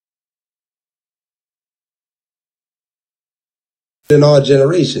in all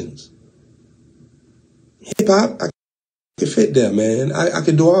generations. Hip hop, I can fit there, man. I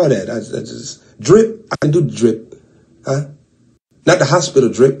can do all that. I just drip. I can do the drip, huh? Not the hospital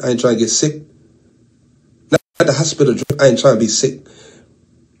drip. I ain't trying to get sick. Not the hospital drip. I ain't trying to be sick.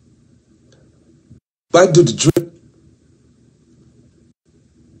 But I do the drip.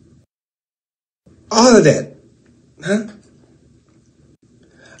 All of that, huh?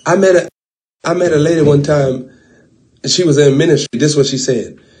 I met a lady one time, and she was in ministry. This is what she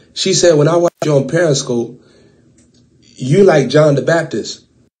said. She said, when I watch you on Periscope, you like John the Baptist.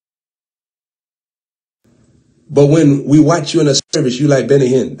 But when we watch you in a service, you like Benny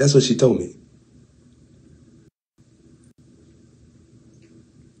Hinn. That's what she told me.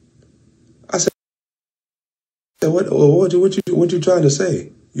 I said, what you trying to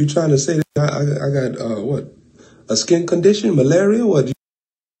say? You trying to say that I got what? A skin condition, malaria? What?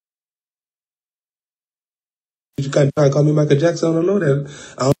 You trying to call me Michael Jackson on the low that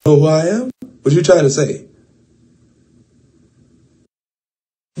I don't know who I am? What you trying to say?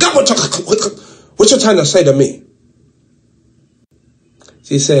 God, what you trying to say to me?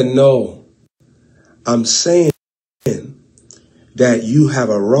 She said, no, I'm saying that you have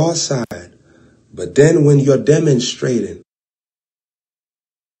a raw side, but then when you're demonstrating,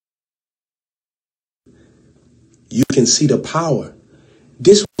 you can see the power.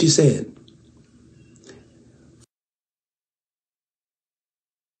 This is what she said.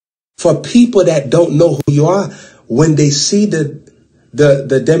 For people that don't know who you are, when they see the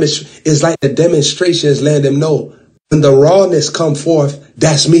demonstration, it's like the demonstration is letting them know when the rawness come forth,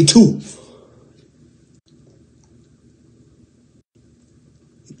 that's me too.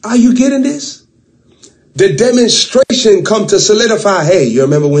 Are you getting this? The demonstration come to solidify, hey, you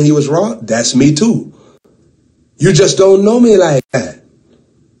remember when he was raw? That's me too. You just don't know me like that.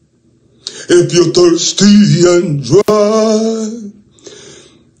 If you're thirsty and dry,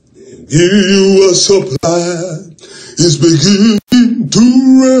 give you a supply. It's beginning to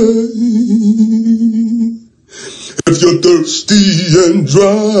rain. If you're thirsty and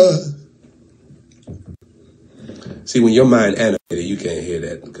dry. See, when your mind animated, you can't hear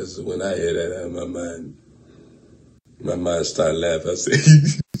that, because when I hear that, my mind start laughing. I say,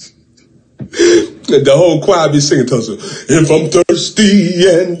 the whole choir be singing to us. If I'm thirsty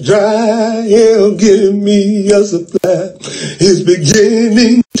and dry, he'll give me a supply. It's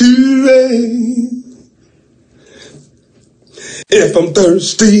beginning to rain. If I'm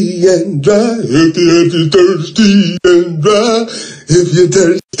thirsty and dry, if you're thirsty and dry, if you're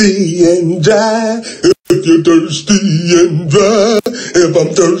thirsty and dry, if you're thirsty and dry, if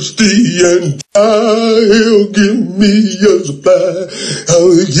I'm thirsty and dry, he'll give me a supply.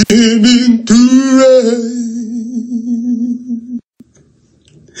 I'm beginning to rain.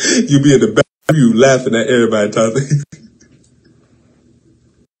 You be in the back, you laughing at everybody talking.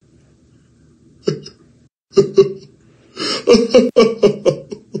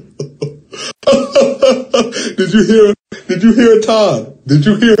 Did you hear Todd? Did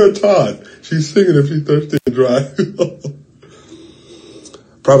you hear her, Todd? She's singing if she's thirsty and dry.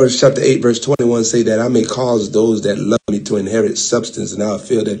 Proverbs chapter 8, verse 21 say that I may cause those that love me to inherit substance, and I'll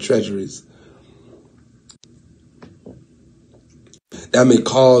fill their treasuries. That may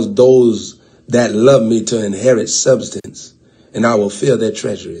cause those that love me to inherit substance, and I will fill their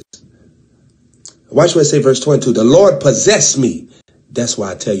treasuries. Watch what I say, verse 22. The Lord possess me. That's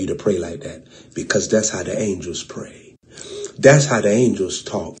why I tell you to pray like that, because that's how the angels pray. That's how the angels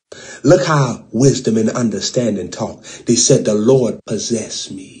talk. Look how wisdom and understanding talk. They said, the Lord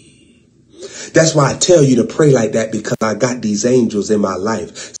possess me. That's why I tell you to pray like that, because I got these angels in my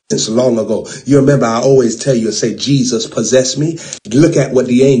life since long ago. You remember, I always tell you, say, Jesus possess me. Look at what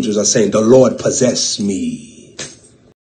the angels are saying. The Lord possess me.